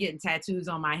 I wasn't getting tattoos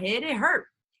on my head. It hurt.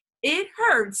 It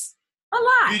hurts a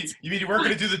lot. You mean you weren't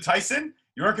going to do the Tyson?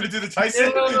 You weren't going to do the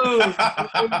Tyson?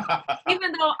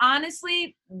 Even though,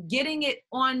 honestly, getting it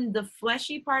on the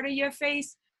fleshy part of your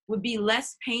face would be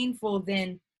less painful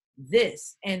than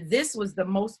this. And this was the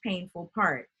most painful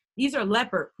part. These are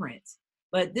leopard prints.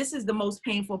 But this is the most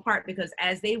painful part, because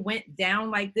as they went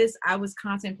down like this, I was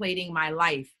contemplating my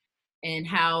life and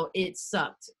how it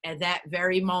sucked at that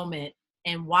very moment.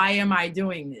 And why am I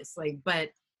doing this? But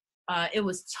it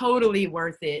was totally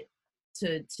worth it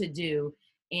to do.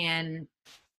 And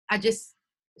I just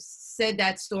said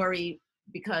that story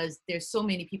because there's so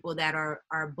many people that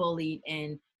are bullied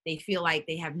and they feel like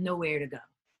they have nowhere to go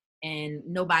and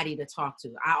nobody to talk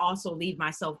to. I also leave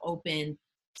myself open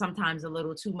sometimes a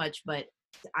little too much, but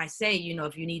I say, you know,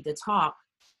 if you need to talk,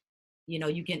 you know,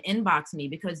 you can inbox me,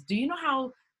 because do you know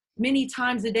how many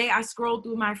times a day I scroll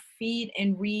through my feed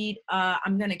and read,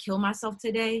 I'm going to kill myself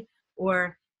today,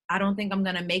 or I don't think I'm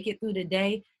going to make it through the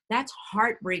day? That's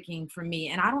heartbreaking for me.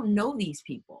 And I don't know these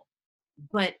people,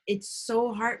 but it's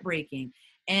so heartbreaking.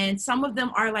 And some of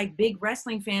them are like big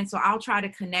wrestling fans. So I'll try to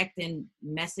connect and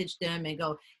message them and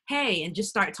go, hey, and just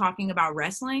start talking about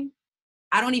wrestling.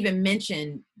 I don't even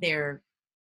mention their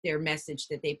message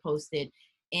that they posted.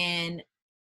 And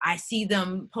I see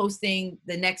them posting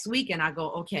the next week and I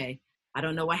go, okay, I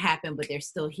don't know what happened, but they're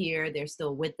still here. They're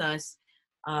still with us.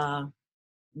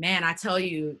 Man, I tell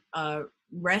you,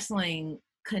 wrestling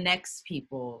connects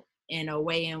people in a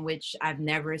way in which I've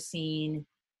never seen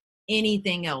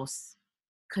anything else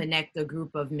connect a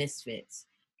group of misfits.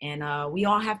 And we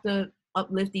all have to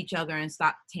uplift each other and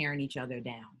stop tearing each other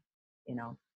down, you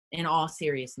know, in all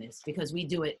seriousness, because we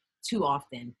do it too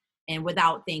often and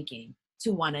without thinking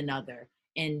to one another.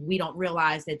 And we don't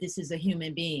realize that this is a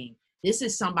human being. this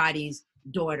is somebody's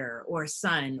daughter or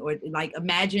son, or like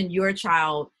imagine your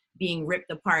child being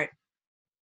ripped apart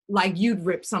like you'd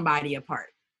rip somebody apart.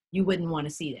 You wouldn't want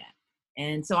to see that.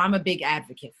 And so I'm a big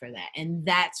advocate for that. And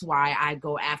that's why I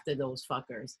go after those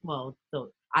fuckers. Well,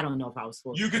 I don't know if I was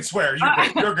supposed You to. can swear. You're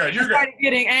good. You're good. You're good. Started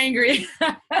getting angry.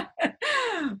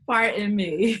 Pardon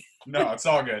me. No, it's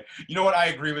all good. You know what? I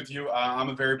agree with you. I'm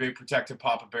a very big protective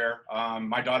papa bear.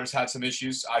 My daughter's had some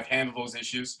issues. I've handled those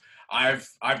issues. I've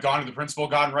gone to the principal,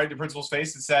 gotten right to the principal's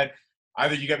face and said,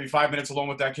 either you get me 5 minutes alone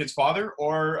with that kid's father,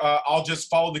 or I'll just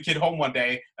follow the kid home one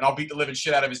day and I'll beat the living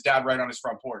shit out of his dad right on his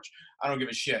front porch. I don't give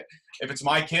a shit. If it's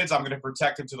my kids, I'm going to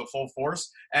protect them to the full force.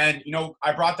 And, you know,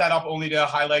 I brought that up only to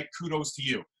highlight kudos to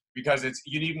you, because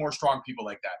you need more strong people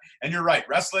like that. And you're right.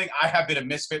 Wrestling, I have been a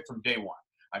misfit from day one.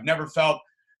 I've never felt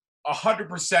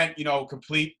 100%, you know,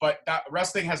 complete, but that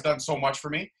wrestling has done so much for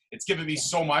me. It's given me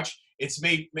so much. It's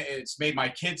made my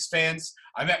kids fans.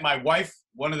 I met my wife.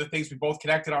 One of the things we both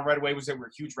connected on right away was that we're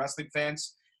huge wrestling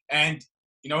fans. And,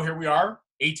 you know, here we are,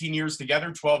 18 years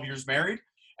together, 12 years married.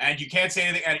 And you can't say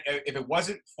anything. And if it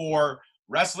wasn't for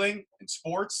wrestling and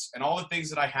sports and all the things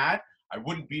that I had, I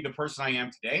wouldn't be the person I am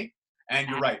today. And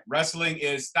you're right. Wrestling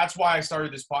that's why I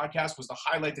started this podcast, was to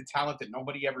highlight the talent that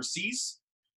nobody ever sees,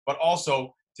 but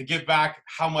also to give back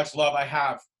how much love I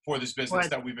have for this business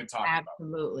that we've been talking about.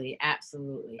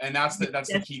 Absolutely. And that's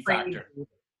the key factor.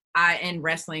 And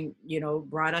wrestling, you know,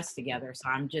 brought us together. So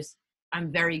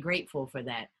I'm very grateful for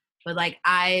that. But like,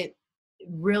 I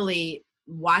really,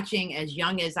 watching as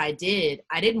young as I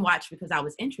didn't watch because I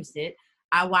was interested.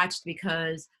 I watched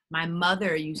because my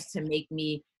mother used to make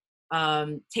me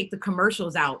take the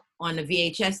commercials out on the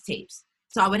VHS tapes.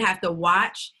 So I would have to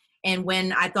watch. And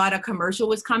when I thought a commercial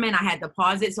was coming, I had to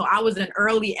pause it. So I was an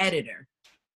early editor.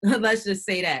 Let's just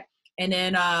say that. And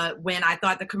then when I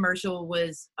thought the commercial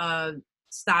was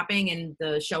stopping and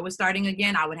the show was starting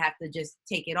again, I would have to just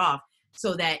take it off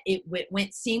so that it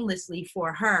went seamlessly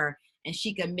for her and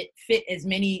she could fit as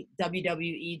many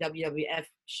WWE, WWF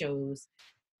shows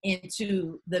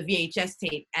into the VHS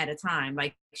tape at a time.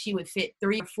 Like she would fit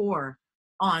 3 or 4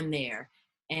 on there.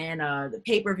 And the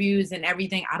pay-per-views and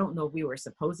everything. I don't know if we were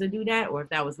supposed to do that or if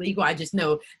that was legal. I just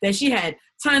know that she had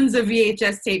tons of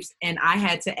VHS tapes and I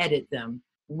had to edit them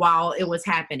while it was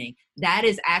happening. That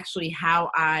is actually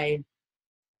how I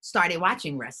started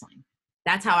watching wrestling.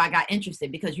 That's how I got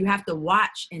interested, because you have to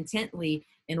watch intently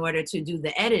in order to do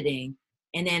the editing.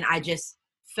 And then I just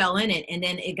fell in it. And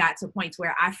then it got to points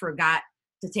where I forgot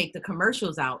to take the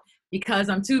commercials out, because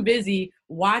I'm too busy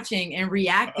watching and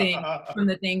reacting from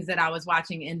the things that I was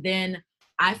watching. And then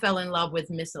I fell in love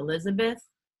with Miss Elizabeth,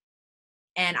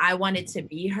 and I wanted to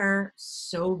be her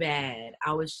so bad.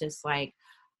 I was just like,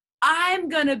 I'm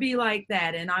going to be like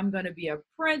that, and I'm going to be a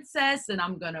princess, and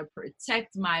I'm going to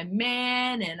protect my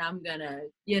man, and I'm going to,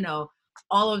 you know,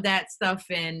 all of that stuff.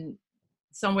 And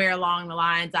somewhere along the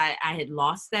lines, I had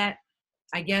lost that,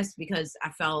 I guess, because I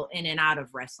fell in and out of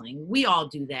wrestling. We all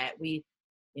do that.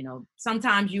 You know,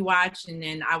 sometimes you watch, and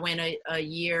then I went a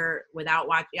year without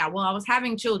watching. Yeah, well, I was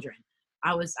having children.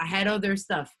 I had other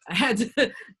stuff I had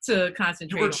to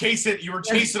concentrate. You were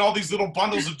chasing all these little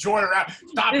bundles of joy around.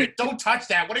 Stop it! Don't touch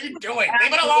that! What are you doing?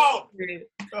 Leave it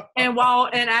alone.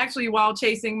 And actually while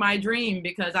chasing my dream,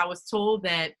 because I was told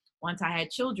that once I had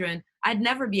children, I'd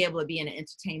never be able to be in the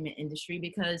entertainment industry,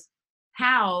 because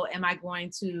how am I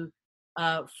going to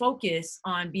focus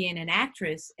on being an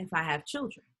actress if I have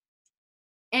children?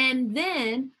 And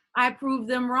then I proved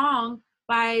them wrong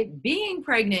by being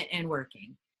pregnant and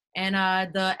working. And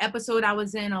the episode I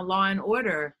was in, Law and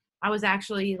Order, I was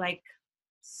actually like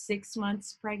 6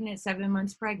 months pregnant, 7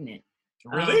 months pregnant.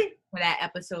 Really? For that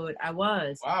episode, I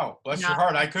was. Wow, bless your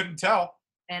heart. I couldn't tell.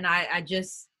 And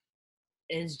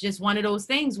it's just one of those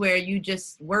things where you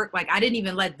just work. Like, I didn't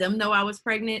even let them know I was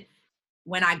pregnant.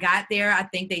 When I got there, I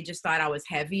think they just thought I was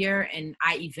heavier. And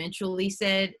I eventually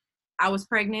said I was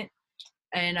pregnant.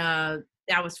 And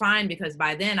that was fine, because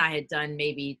by then I had done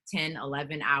maybe 10,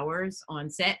 11 hours on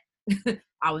set.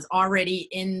 I was already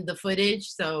in the footage,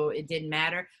 so it didn't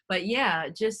matter. But yeah,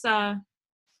 just I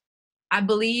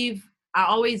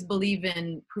always believe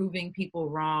in proving people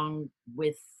wrong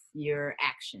with your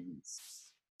actions.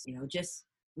 You know, just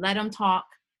let them talk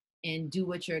and do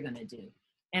what you're going to do.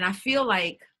 And I feel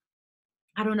like,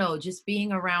 I don't know, just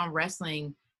being around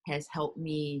wrestling has helped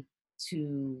me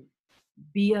to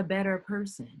be a better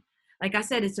person. Like I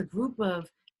said, it's a group of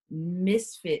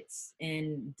misfits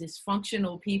and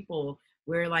dysfunctional people.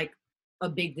 We're like a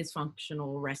big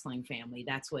dysfunctional wrestling family.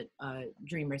 That's what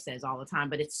Dreamer says all the time,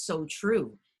 but it's so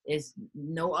true. There's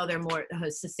no other more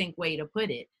succinct way to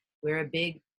put it. We're a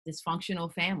big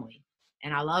dysfunctional family.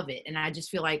 and I love it. And I just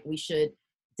feel like we should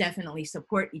definitely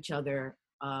support each other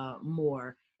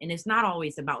more. And it's not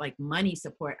always about like money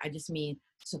support. I just mean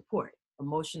support,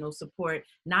 emotional support,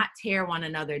 not tear one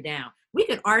another down. We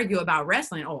could argue about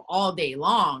wrestling all day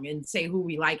long and say who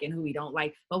we like and who we don't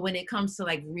like. But when it comes to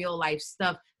like real life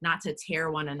stuff, not to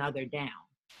tear one another down.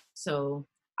 So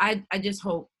I just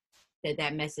hope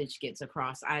that message gets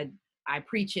across. I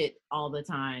preach it all the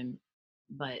time,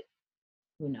 but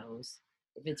who knows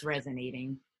if it's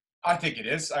resonating. I think it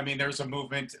is. I mean, there's a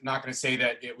movement, not going to say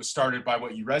that it was started by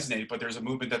what you resonated, but there's a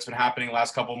movement that's been happening the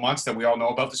last couple of months that we all know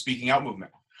about, the speaking out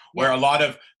movement, where a lot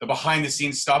of the behind the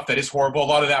scenes stuff that is horrible, a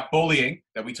lot of that bullying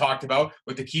that we talked about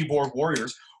with the keyboard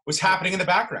warriors was happening in the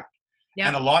background. Yep.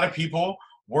 And a lot of people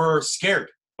were scared,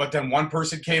 but then one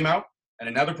person came out and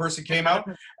another person came out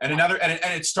and another, and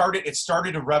it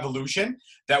started a revolution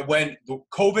that when the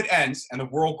COVID ends and the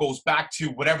world goes back to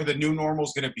whatever the new normal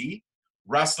is going to be,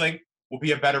 wrestling will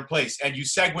be a better place. And you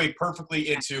segue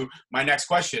perfectly into my next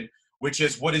question, which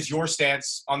is, what is your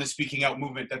stance on the speaking out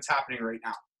movement that's happening right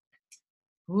now?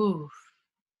 Ooh,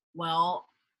 well,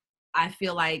 I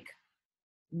feel like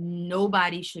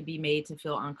nobody should be made to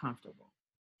feel uncomfortable.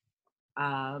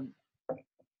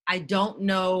 I don't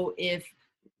know if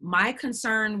my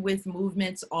concern with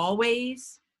movements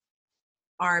always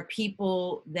are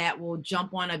people that will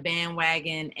jump on a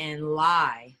bandwagon and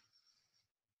lie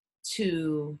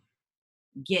to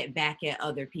get back at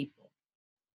other people.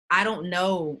 I don't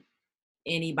know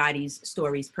anybody's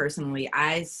stories personally.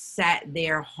 I sat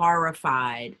there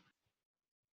horrified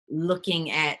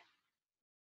looking at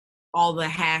all the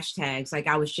hashtags. Like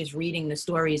I was just reading the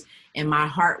stories and my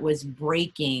heart was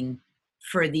breaking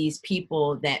for these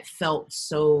people that felt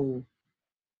so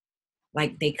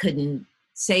like they couldn't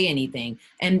say anything.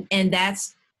 And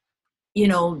that's, you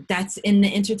know, that's in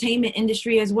the entertainment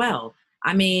industry as well.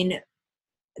 I mean,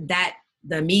 that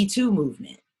the Me Too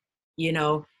movement, you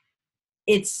know,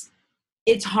 it's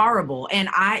horrible. And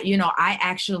I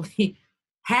actually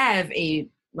have a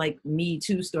like Me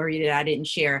Too story that I didn't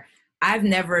share. I've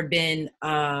never been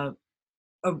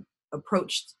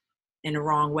approached in a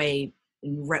wrong way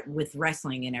with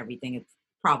wrestling and everything. It's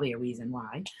probably a reason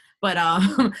why, but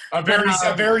a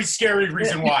very scary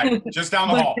reason why. Just down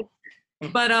the hall.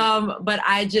 But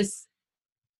I just,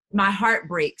 my heart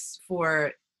breaks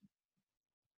for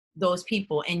those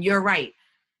people. And you're right.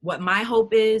 What my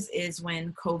hope is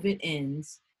when COVID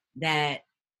ends, that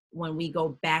when we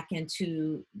go back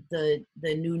into the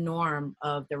new norm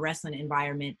of the wrestling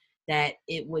environment, that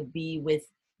it would be with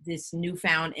this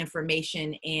newfound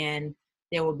information and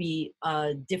there will be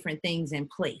different things in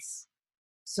place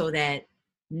so that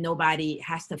nobody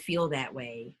has to feel that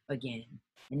way again.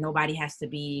 And nobody has to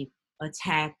be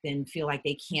attacked and feel like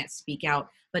they can't speak out.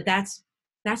 But that's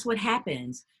what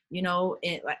happens. You know,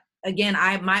 again,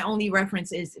 my only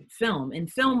reference is film. In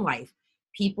film life,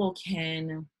 people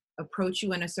can approach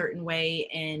you in a certain way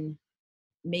and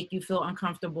make you feel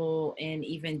uncomfortable and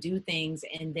even do things.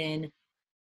 And then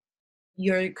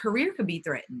your career could be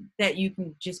threatened, that you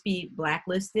can just be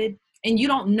blacklisted. And you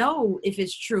don't know if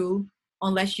it's true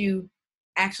unless you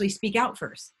actually speak out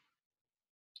first.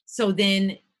 So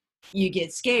then you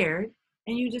get scared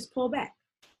and you just pull back.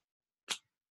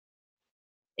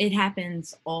 It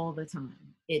happens all the time.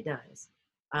 It does.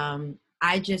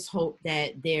 I just hope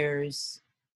that there's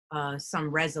some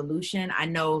resolution. I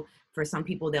know for some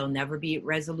people there'll never be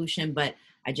resolution, but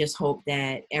I just hope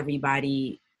that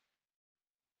everybody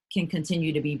can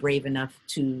continue to be brave enough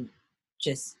to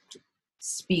just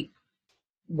speak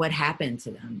what happened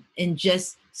to them and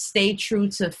just stay true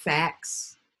to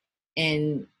facts.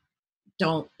 And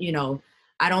don't,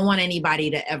 I don't want anybody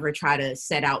to ever try to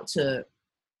set out to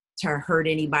hurt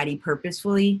anybody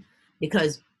purposefully,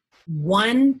 because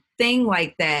one thing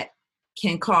like that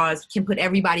can put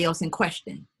everybody else in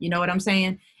question. You know what I'm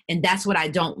saying? And that's what I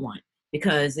don't want,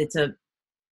 because it's a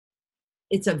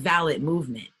valid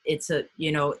movement. It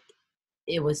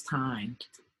was time.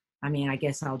 I mean, I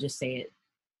guess I'll just say it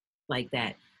like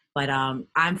that. But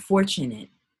I'm fortunate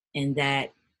in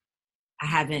that I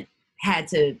haven't had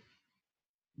to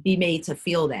be made to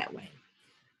feel that way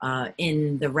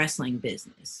in the wrestling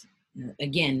business.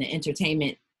 Again, the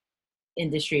entertainment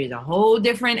industry is a whole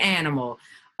different animal.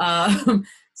 But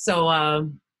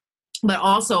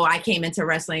also I came into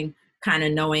wrestling kind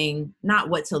of knowing not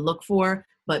what to look for,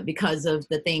 but because of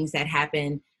the things that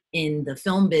happen in the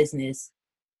film business,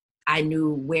 I knew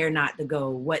where not to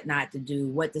go, what not to do,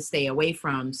 what to stay away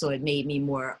from. So it made me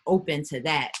more open to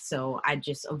that. So I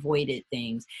just avoided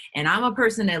things. And I'm a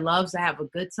person that loves to have a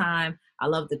good time. I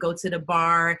love to go to the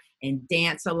bar and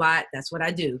dance a lot. That's what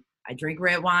I do. I drink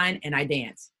red wine and I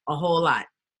dance a whole lot.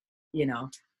 you know.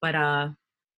 But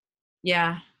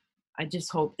yeah, I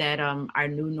just hope that our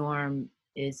new norm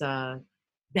is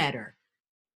better,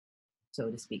 so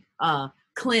to speak,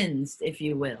 cleansed, if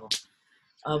you will,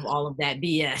 of all of that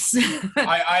BS.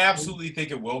 I absolutely think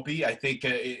it will be. I think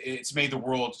it's made the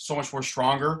world so much more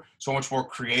stronger, so much more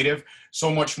creative,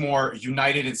 so much more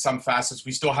united in some facets.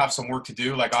 We still have some work to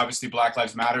do. Like obviously Black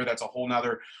Lives Matter. That's a whole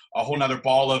nother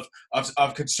ball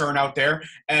of concern out there.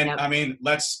 And Yep. I mean,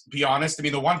 let's be honest. I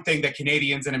mean, the one thing that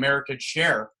Canadians and Americans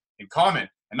share in common,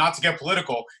 and not to get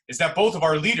political, is that both of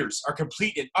our leaders are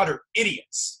complete and utter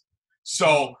idiots.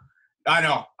 So I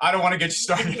know. I don't want to get you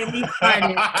started. Get me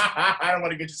started. I don't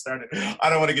want to get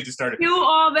you started. Do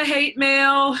all the hate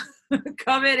mail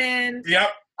coming in.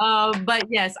 Yep. But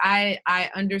yes, I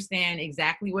understand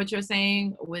exactly what you're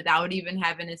saying without even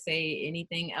having to say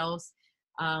anything else.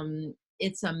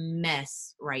 It's a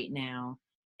mess right now,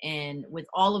 and with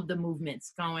all of the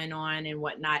movements going on and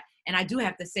whatnot. And I do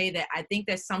have to say that I think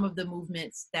that some of the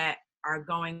movements that are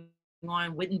going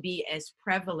on wouldn't be as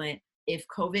prevalent if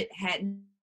COVID hadn't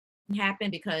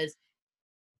happened, because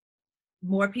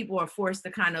more people are forced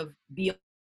to kind of be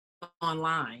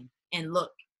online and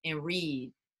look and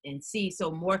read and see.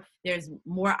 So there's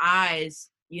more eyes,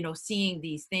 seeing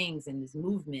these things and these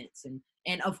movements.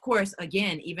 And of course,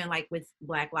 again, even like with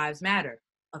Black Lives Matter,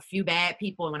 a few bad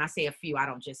people, and when I say a few, I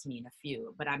don't just mean a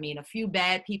few, but I mean a few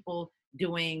bad people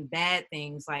doing bad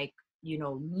things like,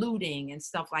 looting and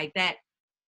stuff like that,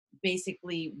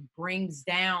 basically brings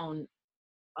down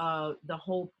the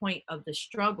whole point of the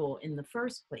struggle in the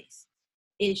first place.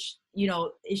 It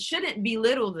shouldn't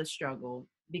belittle the struggle,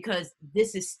 because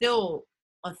this is still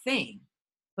a thing.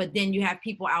 But then you have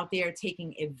people out there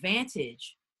taking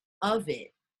advantage of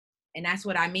it. And that's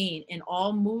what I mean. In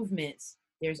all movements,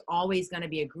 there's always going to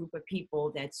be a group of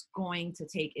people that's going to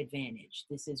take advantage.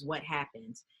 This is what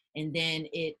happens. And then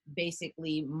it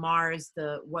basically mars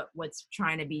what's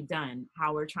trying to be done,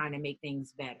 how we're trying to make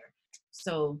things better.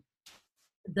 So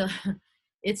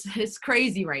it's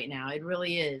crazy right now. It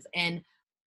really is. And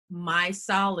my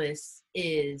solace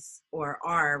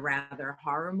are rather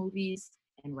horror movies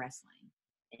and wrestling.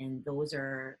 And those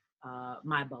are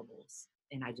my bubbles.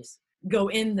 And I just go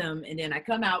in them, and then I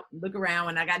come out, look around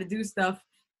when I got to do stuff,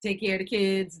 take care of the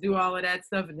kids, do all of that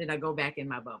stuff, and then I go back in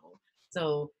my bubble.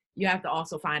 So you have to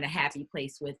also find a happy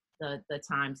place with the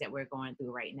times that we're going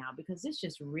through right now, because it's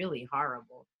just really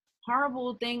horrible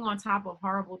thing on top of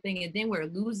horrible thing. And then we're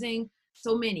losing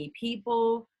so many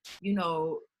people,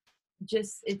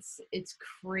 just it's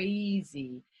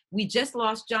crazy. We just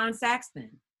lost John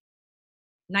Saxon,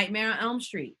 Nightmare on Elm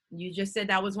Street. You just said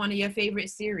that was one of your favorite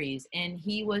series, and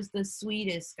he was the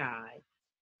sweetest guy.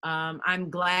 I'm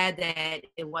glad that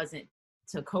it wasn't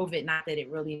to COVID, not that it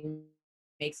really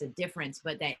makes a difference,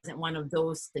 but that isn't one of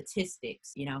those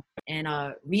statistics, And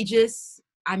Regis,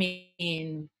 I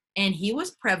mean, and he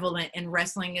was prevalent in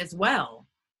wrestling as well.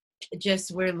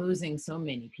 Just we're losing so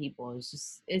many people.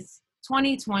 It's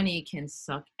 2020 can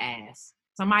suck ass.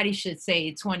 Somebody should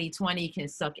say 2020 can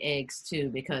suck eggs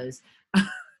too, because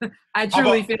I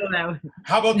truly feel that way.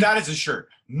 How about that as a shirt?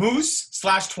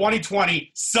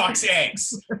 Moose/2020 sucks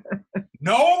eggs.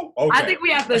 No? Okay. I think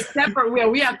we have to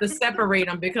separate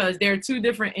them, because there are two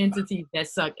different entities that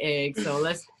suck eggs. So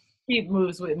let's keep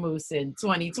Moose with Moose and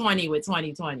 2020 with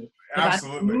 2020.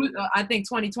 Absolutely. I think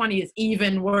 2020 is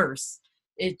even worse.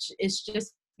 It's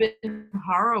just been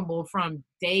horrible from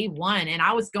day one. And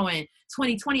I was going,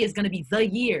 2020 is going to be the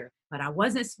year, but I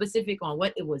wasn't specific on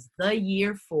what it was the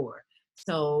year for.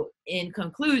 So in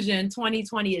conclusion,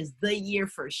 2020 is the year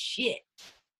for shit.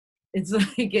 It's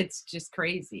like, it's just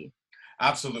crazy.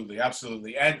 Absolutely.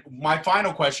 And my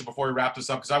final question before we wrap this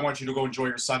up, because I want you to go enjoy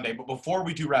your Sunday, but before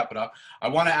we do wrap it up, I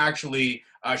want to actually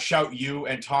shout you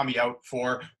and Tommy out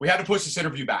we had to push this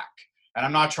interview back. And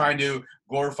I'm not trying to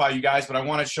glorify you guys, but I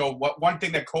want to show one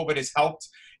thing that COVID has helped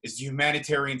is the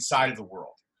humanitarian side of the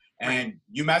world. And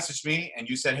you messaged me and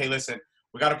you said, hey, listen,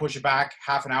 we got to push it back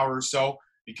half an hour or so,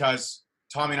 because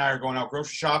Tommy and I are going out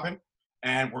grocery shopping,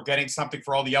 and we're getting something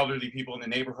for all the elderly people in the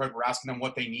neighborhood. We're asking them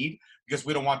what they need, because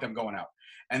we don't want them going out.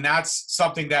 And that's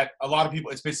something that a lot of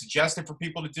people, it's been suggested for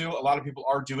people to do. A lot of people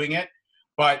are doing it,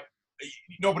 but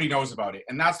nobody knows about it.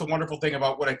 And that's the wonderful thing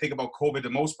about what I think about COVID, the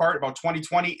most part about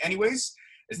 2020 anyways,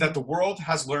 is that the world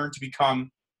has learned to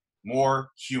become more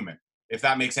human, if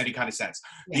that makes any kind of sense.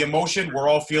 Yeah. The emotion we're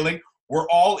all feeling, we're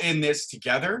all in this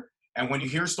together. And when you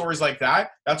hear stories like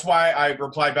that, that's why I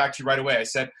replied back to you right away. I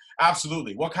said,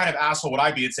 absolutely. What kind of asshole would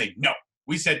I be and say, no,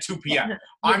 we said 2 p.m. Yeah.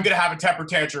 I'm going to have a temper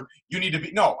tantrum. You need to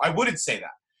be. No, I wouldn't say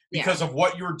that, because of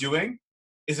what you're doing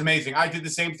is amazing. I did the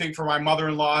same thing for my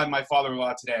mother-in-law and my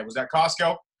father-in-law today. I was at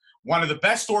Costco. one of the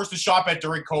best stores to shop at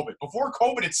during COVID. Before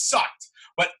COVID, it sucked.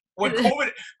 But when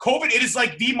COVID, it is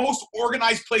like the most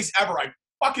organized place ever. I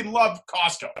fucking love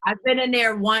Costco. I've been in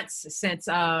there once since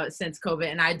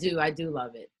COVID, and I do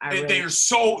love it. They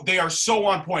are so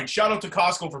on point. Shout out to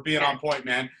Costco for being on point,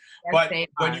 man. Yes,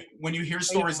 but when you hear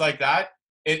stories like that,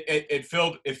 it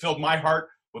filled my heart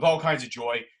with all kinds of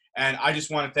joy. And I just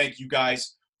want to thank you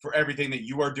guys for everything that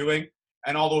you are doing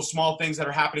and all those small things that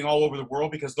are happening all over the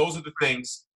world, because those are the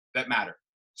things that matter.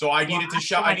 So I needed to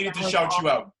shout you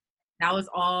out. That was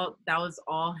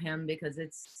all him, because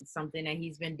it's something that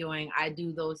he's been doing. I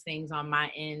do those things on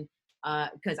my end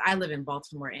because I live in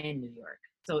Baltimore and New York.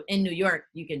 So in New York,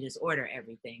 you can just order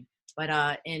everything.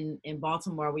 But in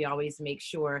Baltimore, we always make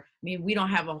sure, I mean, we don't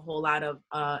have a whole lot of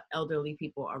elderly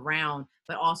people around,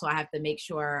 but also I have to make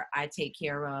sure I take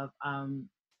care of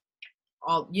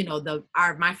all,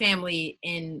 my family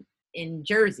in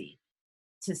Jersey,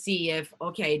 to see if,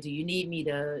 okay, do you need me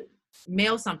to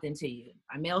mail something to you?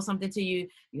 I mail something to you,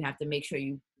 you have to make sure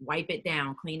you wipe it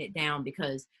down, clean it down,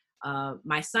 because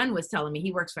my son was telling me,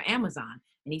 he works for Amazon,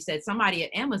 and he said somebody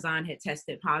at Amazon had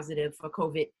tested positive for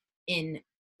COVID in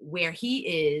where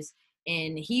he is,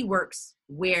 and he works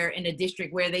in a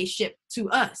district where they ship to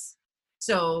us.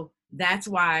 So that's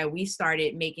why we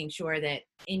started making sure that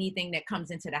anything that comes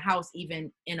into the house,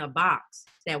 even in a box,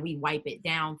 that we wipe it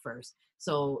down first.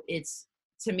 So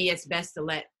to me, it's best to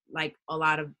let, like, a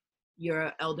lot of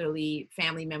your elderly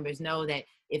family members know that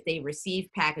if they receive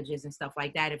packages and stuff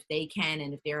like that, if they can,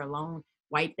 and if they're alone,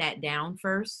 wipe that down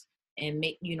first and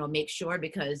make sure,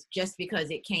 because just because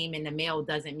it came in the mail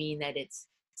doesn't mean that it's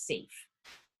safe.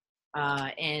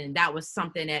 And that was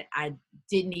something that I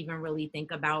didn't even really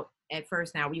think about at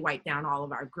first. Now we wipe down all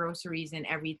of our groceries and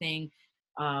everything.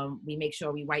 We make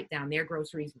sure we wipe down their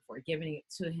groceries before giving it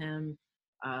to him.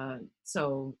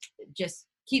 So just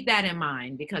keep that in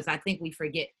mind, because I think we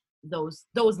forget those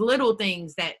little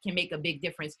things that can make a big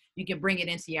difference. You can bring it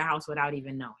into your house without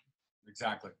even knowing.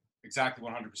 Exactly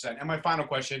 100%. And my final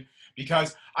question,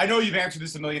 because I know you've answered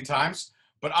this a million times,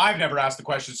 but I've never asked the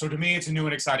question, so to me it's a new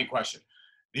and exciting question.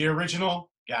 The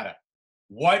original Gada,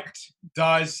 what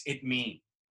does it mean?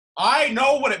 I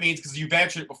know what it means because you've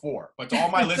answered it before, but to all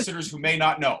my listeners who may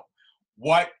not know,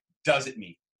 what does it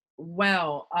mean?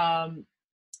 Well,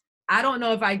 I don't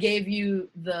know if I gave you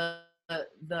the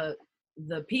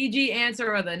PG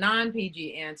answer or the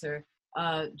non-PG answer,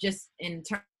 just in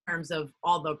terms of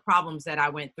all the problems that I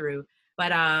went through.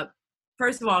 But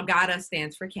first of all, Gada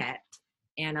stands for cat.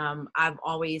 And I've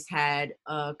always had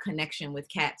a connection with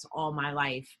cats all my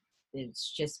life. It's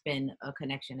just been a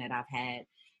connection that I've had.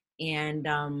 And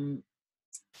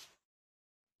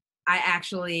I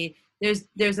actually,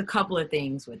 there's a couple of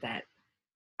things with that.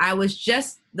 I was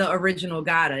just the original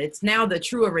Gada. It's now the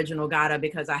true original Gada,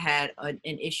 because I had an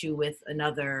issue with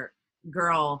another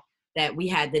girl that we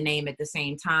had the name at the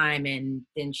same time. And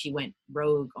then she went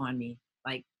rogue on me,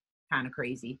 like kind of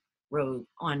crazy rogue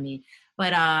on me.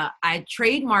 But I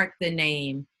trademarked the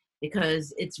name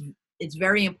because it's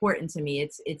very important to me.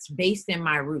 It's based in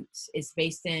my roots. It's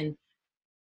based in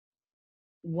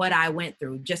what I went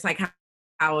through. Just like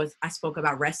how I spoke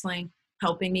about wrestling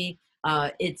helping me.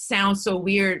 It sounds so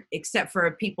weird, except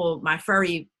for my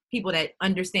furry people that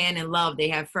understand and love. They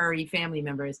have furry family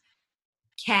members.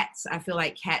 Cats, I feel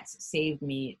like cats saved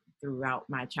me throughout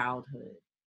my childhood.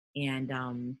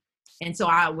 And so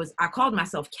I called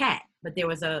myself Cat, but there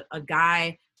was a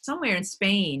guy somewhere in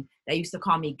Spain that used to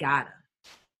call me Gada.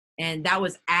 And that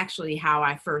was actually how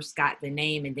I first got the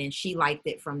name. And then she liked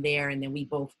it from there. And then we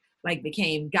both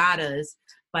became Gadas.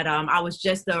 But I was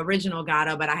just the original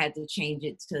Gada, but I had to change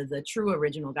it to the true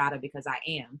original Gada because I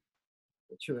am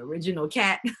the true original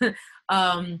Cat.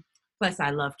 Plus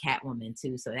I love Catwoman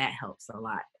too. So that helps a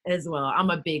lot as well. I'm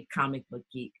a big comic book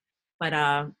geek,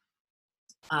 but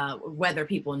whether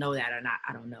people know that or not,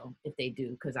 I don't know if they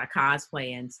do, because I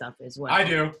cosplay and stuff as well. I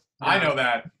do. I know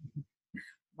that.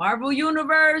 Marvel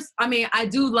Universe. I mean, I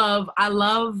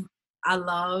love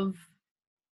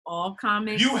all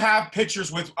comics. You have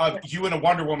pictures with you in a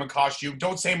Wonder Woman costume.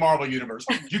 Don't say Marvel Universe.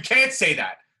 You can't say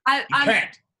that. You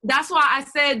can't. That's why I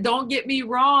said don't get me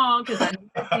wrong, because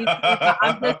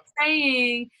I'm just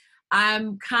saying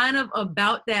I'm kind of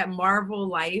about that Marvel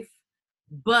life,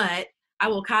 but I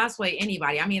will cosplay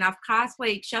anybody. I mean, I've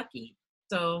cosplayed Chucky,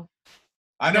 so.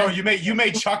 I know you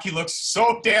made Chucky look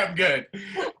so damn good,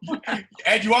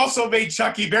 and you also made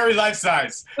Chucky very life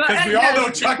size, because we all know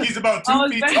Chucky's about 2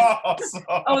 feet tall. So.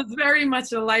 I was very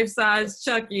much a life size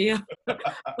Chucky,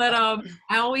 but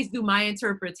I always do my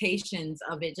interpretations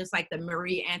of it, just like the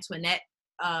Marie Antoinette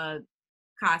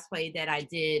cosplay that I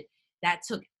did. That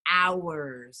took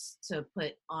hours to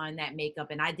put on that makeup.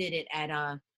 And I did it at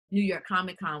New York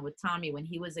Comic Con with Tommy when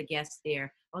he was a guest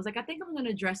there. I was like, I think I'm going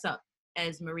to dress up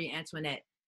as Marie Antoinette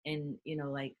and, you know,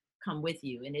 like come with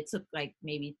you. And it took like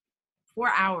maybe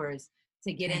 4 hours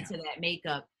to get into that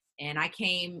makeup. And I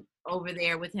came over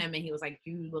there with him and he was like,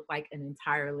 you look like an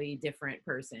entirely different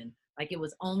person. Like it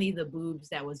was only the boobs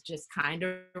that was just kind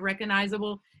of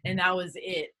recognizable and that was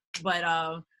it.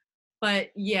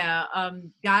 But yeah,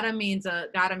 Gata means a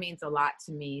lot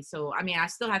to me. So, I mean, I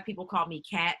still have people call me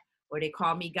Kat or they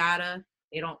call me Gata.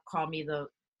 They don't call me the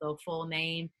full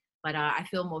name, but I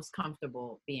feel most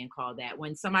comfortable being called that.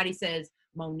 When somebody says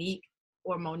Monique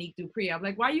or Monique Dupree, I'm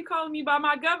like, why are you calling me by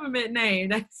my government name?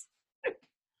 That's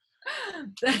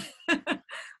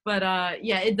but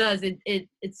yeah, it does.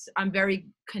 It's I'm very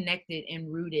connected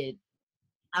and rooted.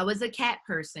 I was a cat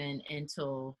person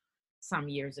until some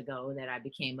years ago that I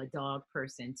became a dog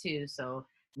person too. So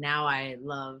now I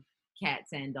love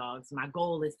cats and dogs. My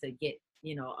goal is to get,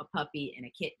 you know, a puppy and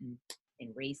a kitten and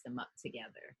raise them up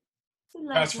together.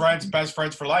 Best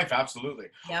friends for life. Absolutely.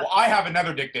 Yep. Well, I have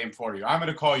another nickname for you. I'm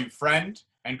going to call you friend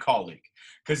and colleague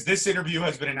because this interview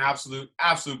has been an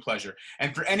absolute pleasure.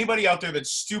 And for anybody out there that's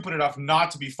stupid enough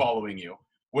not to be following you,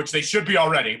 which they should be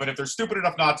already, but if they're stupid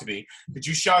enough not to be, could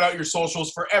you shout out your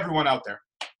socials for everyone out there?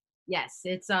 Yes,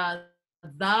 it's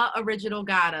The Original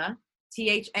Gata,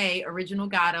 THA Original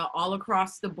Gata, all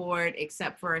across the board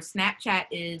except for Snapchat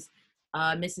is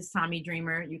Mrs. Tommy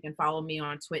Dreamer. You can follow me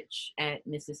on Twitch at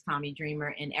Mrs. Tommy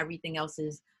Dreamer, and everything else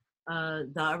is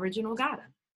The Original Gata,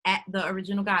 at The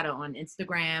Original Gata on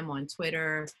Instagram, on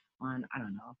Twitter, on, I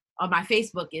don't know. On my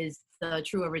Facebook is The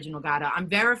True Original Gata. I'm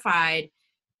verified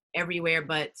everywhere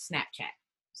but Snapchat.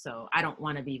 So I don't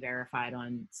want to be verified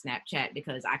on Snapchat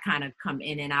because I kind of come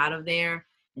in and out of there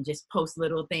and just post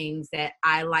little things that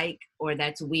I like or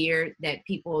that's weird that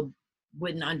people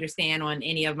wouldn't understand on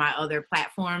any of my other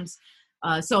platforms.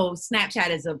 So Snapchat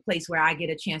is a place where I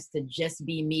get a chance to just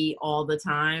be me all the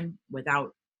time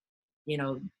without, you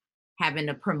know, having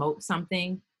to promote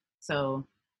something. So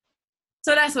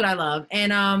that's what I love.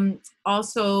 And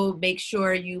also make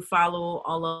sure you follow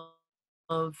all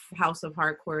of House of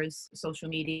Hardcore's social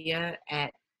media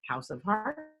at House of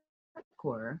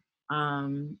Hardcore.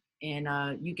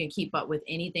 And you can keep up with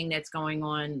anything that's going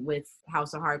on with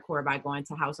House of Hardcore by going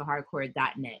to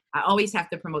houseofhardcore.net. I always have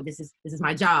to promote. This is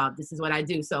my job. This is what I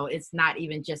do. So it's not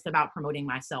even just about promoting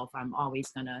myself. I'm always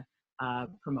gonna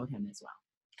promote him as well.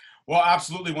 Well,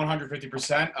 absolutely,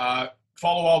 150%.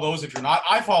 Follow all those if you're not.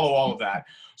 I follow all of that.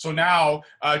 So now,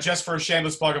 just for a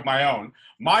shameless plug of my own,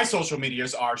 my social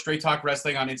medias are Straight Talk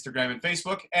Wrestling on Instagram and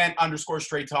Facebook and _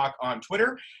 Straight Talk on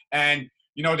Twitter. And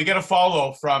you know, to get a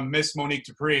follow from Miss Monique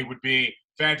Dupree would be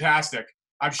fantastic.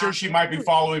 I'm sure she might be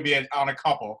following me on a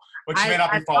couple, but she may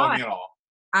not be following me at all.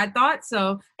 I thought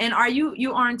so. And are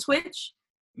you on Twitch?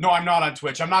 No, I'm not on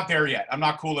Twitch. I'm not there yet. I'm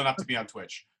not cool enough to be on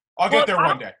Twitch. I'll get there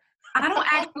one day. I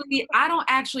don't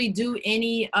actually do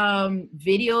any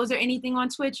videos or anything on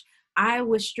Twitch. I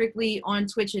was strictly on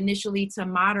Twitch initially to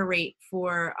moderate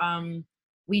for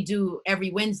we do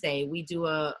every Wednesday. We do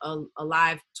a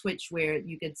live Twitch where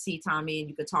you could see Tommy and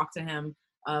you could talk to him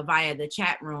via the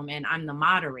chat room, and I'm the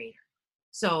moderator.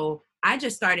 So I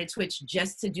just started Twitch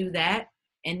just to do that.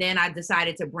 And then I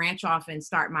decided to branch off and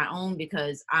start my own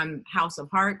because I'm House of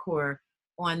Hardcore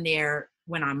on there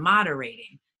when I'm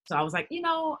moderating. So I was like, you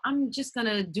know, I'm just going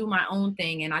to do my own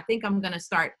thing. And I think I'm going to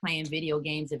start playing video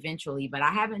games eventually, but I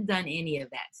haven't done any of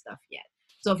that stuff yet.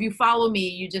 So if you follow me,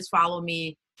 you just follow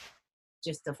me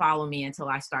just to follow me until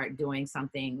I start doing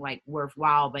something like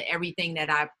worthwhile. But everything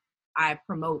that I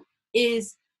promote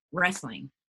is wrestling.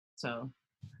 So.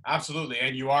 Absolutely.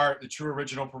 And you are the true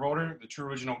original promoter, the true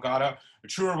original Gata, the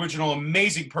true original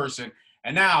amazing person.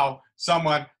 And now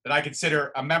someone that I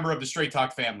consider a member of the Straight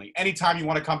Talk family. Anytime you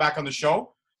want to come back on the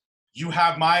show, you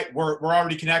have we're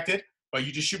already connected, but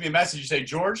you just shoot me a message. You say,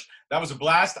 George, that was a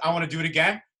blast. I want to do it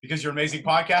again because you're an amazing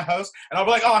podcast host. And I'll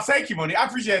be like, oh, thank you, Monique. I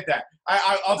appreciate that.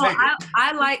 I'll take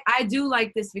it. I do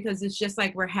like this because it's just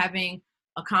like we're having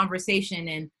a conversation.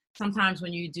 And sometimes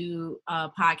when you do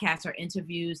podcasts or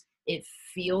interviews, it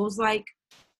feels like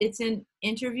it's an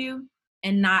interview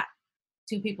and not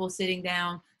two people sitting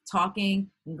down talking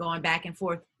and going back and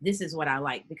forth. This is what I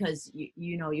like because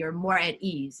you know you're more at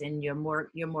ease and you're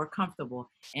more comfortable,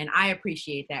 and I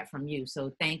appreciate that from you.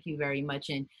 So thank you very much.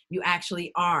 And you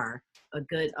actually are a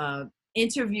good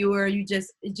interviewer. It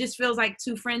just feels like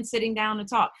two friends sitting down to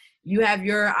talk. You have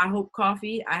your I hope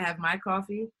coffee. I have my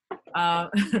coffee.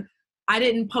 I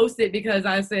didn't post it because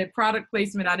I said product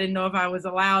placement. I didn't know if I was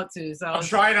allowed to. So I'm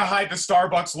trying to hide the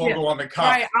Starbucks logo on the cup.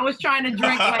 Right. I was trying to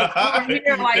drink like over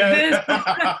here like this.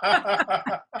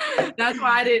 That's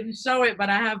why I didn't show it, but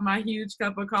I have my huge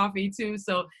cup of coffee too.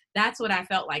 So that's what I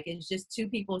felt like. It's just two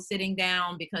people sitting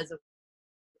down because of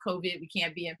COVID. We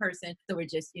can't be in person. So we're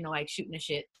just, like shooting the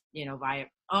shit, via,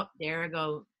 there we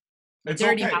go. It's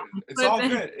okay. It's all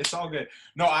good. It's all good.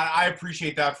 No, I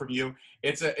appreciate that from you.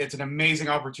 It's an amazing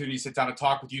opportunity to sit down and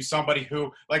talk with you. Somebody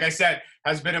who, like I said,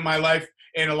 has been in my life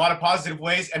in a lot of positive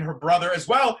ways, and her brother as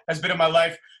well has been in my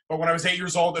life. But when I was 8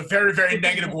 years old, a very, very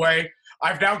negative way.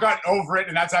 I've now gotten over it,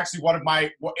 and that's actually one of my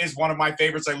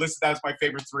favorites. I listed that as my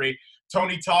favorite 3.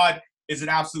 Tony Todd is an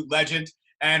absolute legend,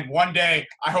 and one day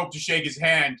I hope to shake his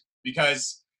hand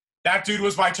because that dude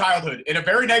was my childhood in a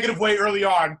very negative way early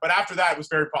on, but after that it was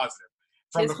very positive.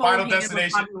 From his the Final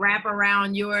Destination, would wrap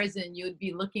around yours, and you'd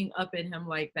be looking up at him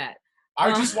like that.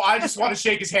 I just want to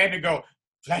shake his hand and go,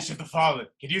 "Flesh of the Fallen."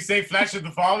 Can you say "Flesh of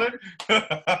the Fallen"?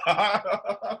 I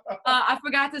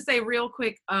forgot to say real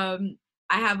quick. I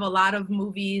have a lot of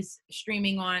movies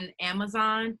streaming on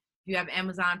Amazon. If you have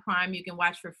Amazon Prime, you can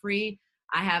watch for free.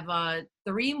 I have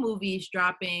 3 movies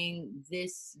dropping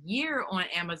this year on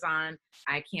Amazon.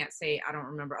 I can't say, I don't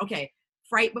remember. Okay,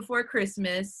 Fright Before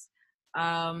Christmas,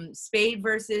 Spade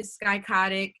versus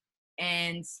Skycotic,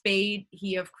 and Spade,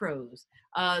 He of Crows.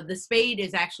 The Spade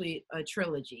is actually a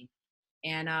trilogy.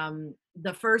 And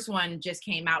the first one just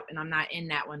came out, and I'm not in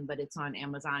that one, but it's on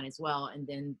Amazon as well. And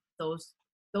then those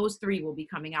 3 will be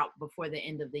coming out before the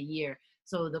end of the year.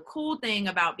 So the cool thing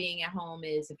about being at home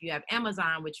is if you have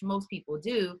Amazon, which most people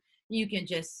do, you can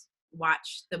just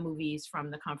watch the movies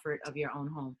from the comfort of your own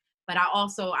home. But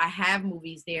I have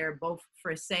movies there both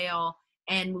for sale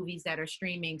and movies that are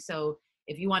streaming. So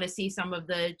if you want to see some of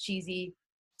the cheesy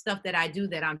stuff that I do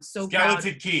that I'm so proud of.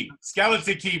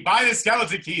 Skeleton Key. Buy the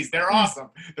Skeleton Keys. They're awesome.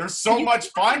 They're so much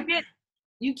fun.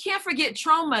 You can't forget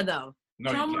Troma, though.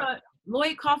 No, Troma, you can't.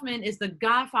 Lloyd Kaufman is the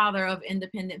godfather of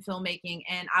independent filmmaking,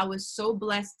 and I was so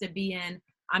blessed to be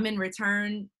I'm in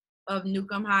Return of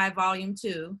Nukem High Volume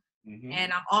 2,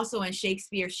 and I'm also in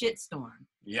Shakespeare Shitstorm.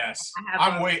 Yes. I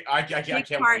can't wait for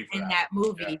that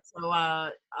movie. Yeah. So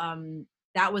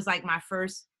that was like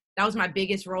that was my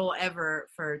biggest role ever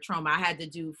for Troma. I had to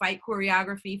do fight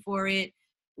choreography for it.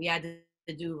 We had to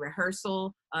do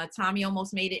rehearsal. Tommy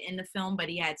almost made it in the film, but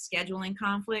he had scheduling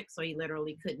conflicts, so he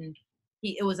literally couldn't.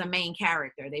 It was a main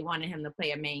character. They wanted him to play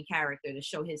a main character to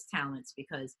show his talents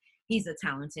because he's a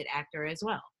talented actor as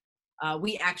well.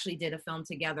 We actually did a film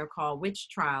together called Witch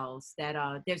Trials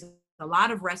that there's a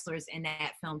lot of wrestlers in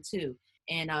that film too.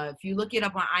 And if you look it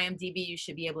up on IMDb, you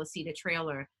should be able to see the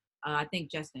trailer. I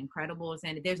think Just Incredible is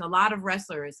in it. There's a lot of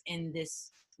wrestlers in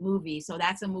this movie. So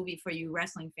that's a movie for you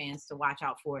wrestling fans to watch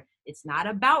out for. It's not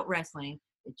about wrestling.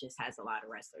 It just has a lot of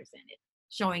wrestlers in it,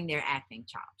 showing their acting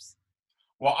chops.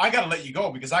 Well, I got to let you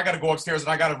go because I got to go upstairs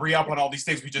and I got to re-up on all these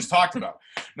things we just talked about.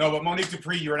 No, but Monique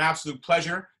Dupree, you're an absolute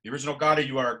pleasure. The original Goddard,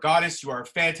 you are a goddess. You are a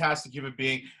fantastic human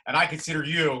being. And I consider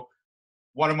you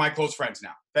one of my close friends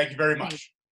now. Thank you very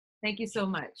much. Thank you so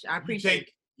much. I appreciate it.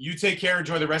 You take care.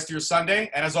 Enjoy the rest of your Sunday.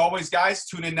 And as always, guys,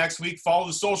 tune in next week. Follow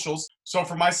the socials. So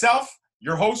for myself,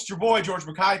 your host, your boy, George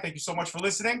Mackay, thank you so much for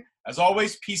listening. As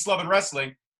always, peace, love, and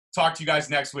wrestling. Talk to you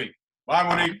guys next week. Bye,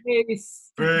 Monique.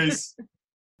 Peace. Peace.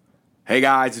 Hey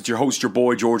guys, it's your host, your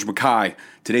boy, George Mackay.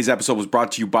 Today's episode was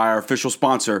brought to you by our official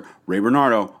sponsor, Ray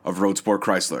Bernardo of Road Sport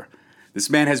Chrysler. This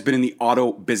man has been in the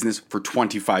auto business for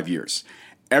 25 years.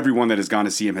 Everyone that has gone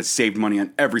to see him has saved money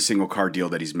on every single car deal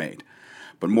that he's made.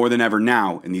 But more than ever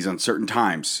now, in these uncertain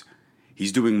times,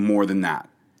 he's doing more than that.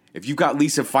 If you've got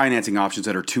lease and financing options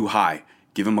that are too high,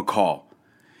 give him a call.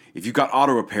 If you've got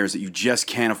auto repairs that you just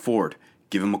can't afford,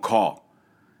 give him a call.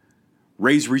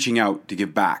 Ray's reaching out to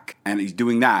give back, and he's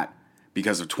doing that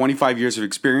because of 25 years of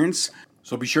experience.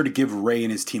 So be sure to give Ray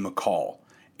and his team a call,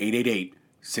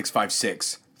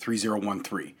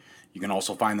 888-656-3013. You can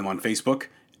also find them on Facebook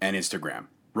and Instagram,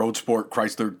 Road Sport,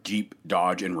 Chrysler, Jeep,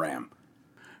 Dodge, and Ram.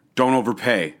 Don't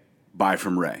overpay, buy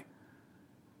from Ray.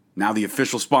 Now the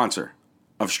official sponsor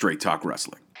of Straight Talk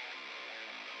Wrestling.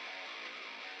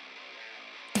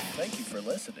 Thank you for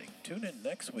listening. Tune in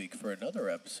next week for another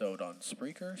episode on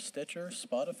Spreaker, Stitcher,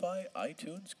 Spotify,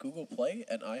 iTunes, Google Play,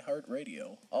 and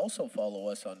iHeartRadio. Also follow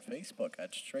us on Facebook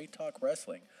at Straight Talk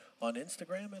Wrestling, on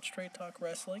Instagram at Straight Talk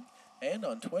Wrestling, and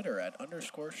on Twitter at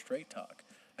 _Straight Talk.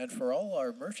 And for all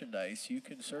our merchandise, you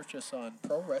can search us on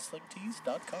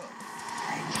ProWrestlingTees.com.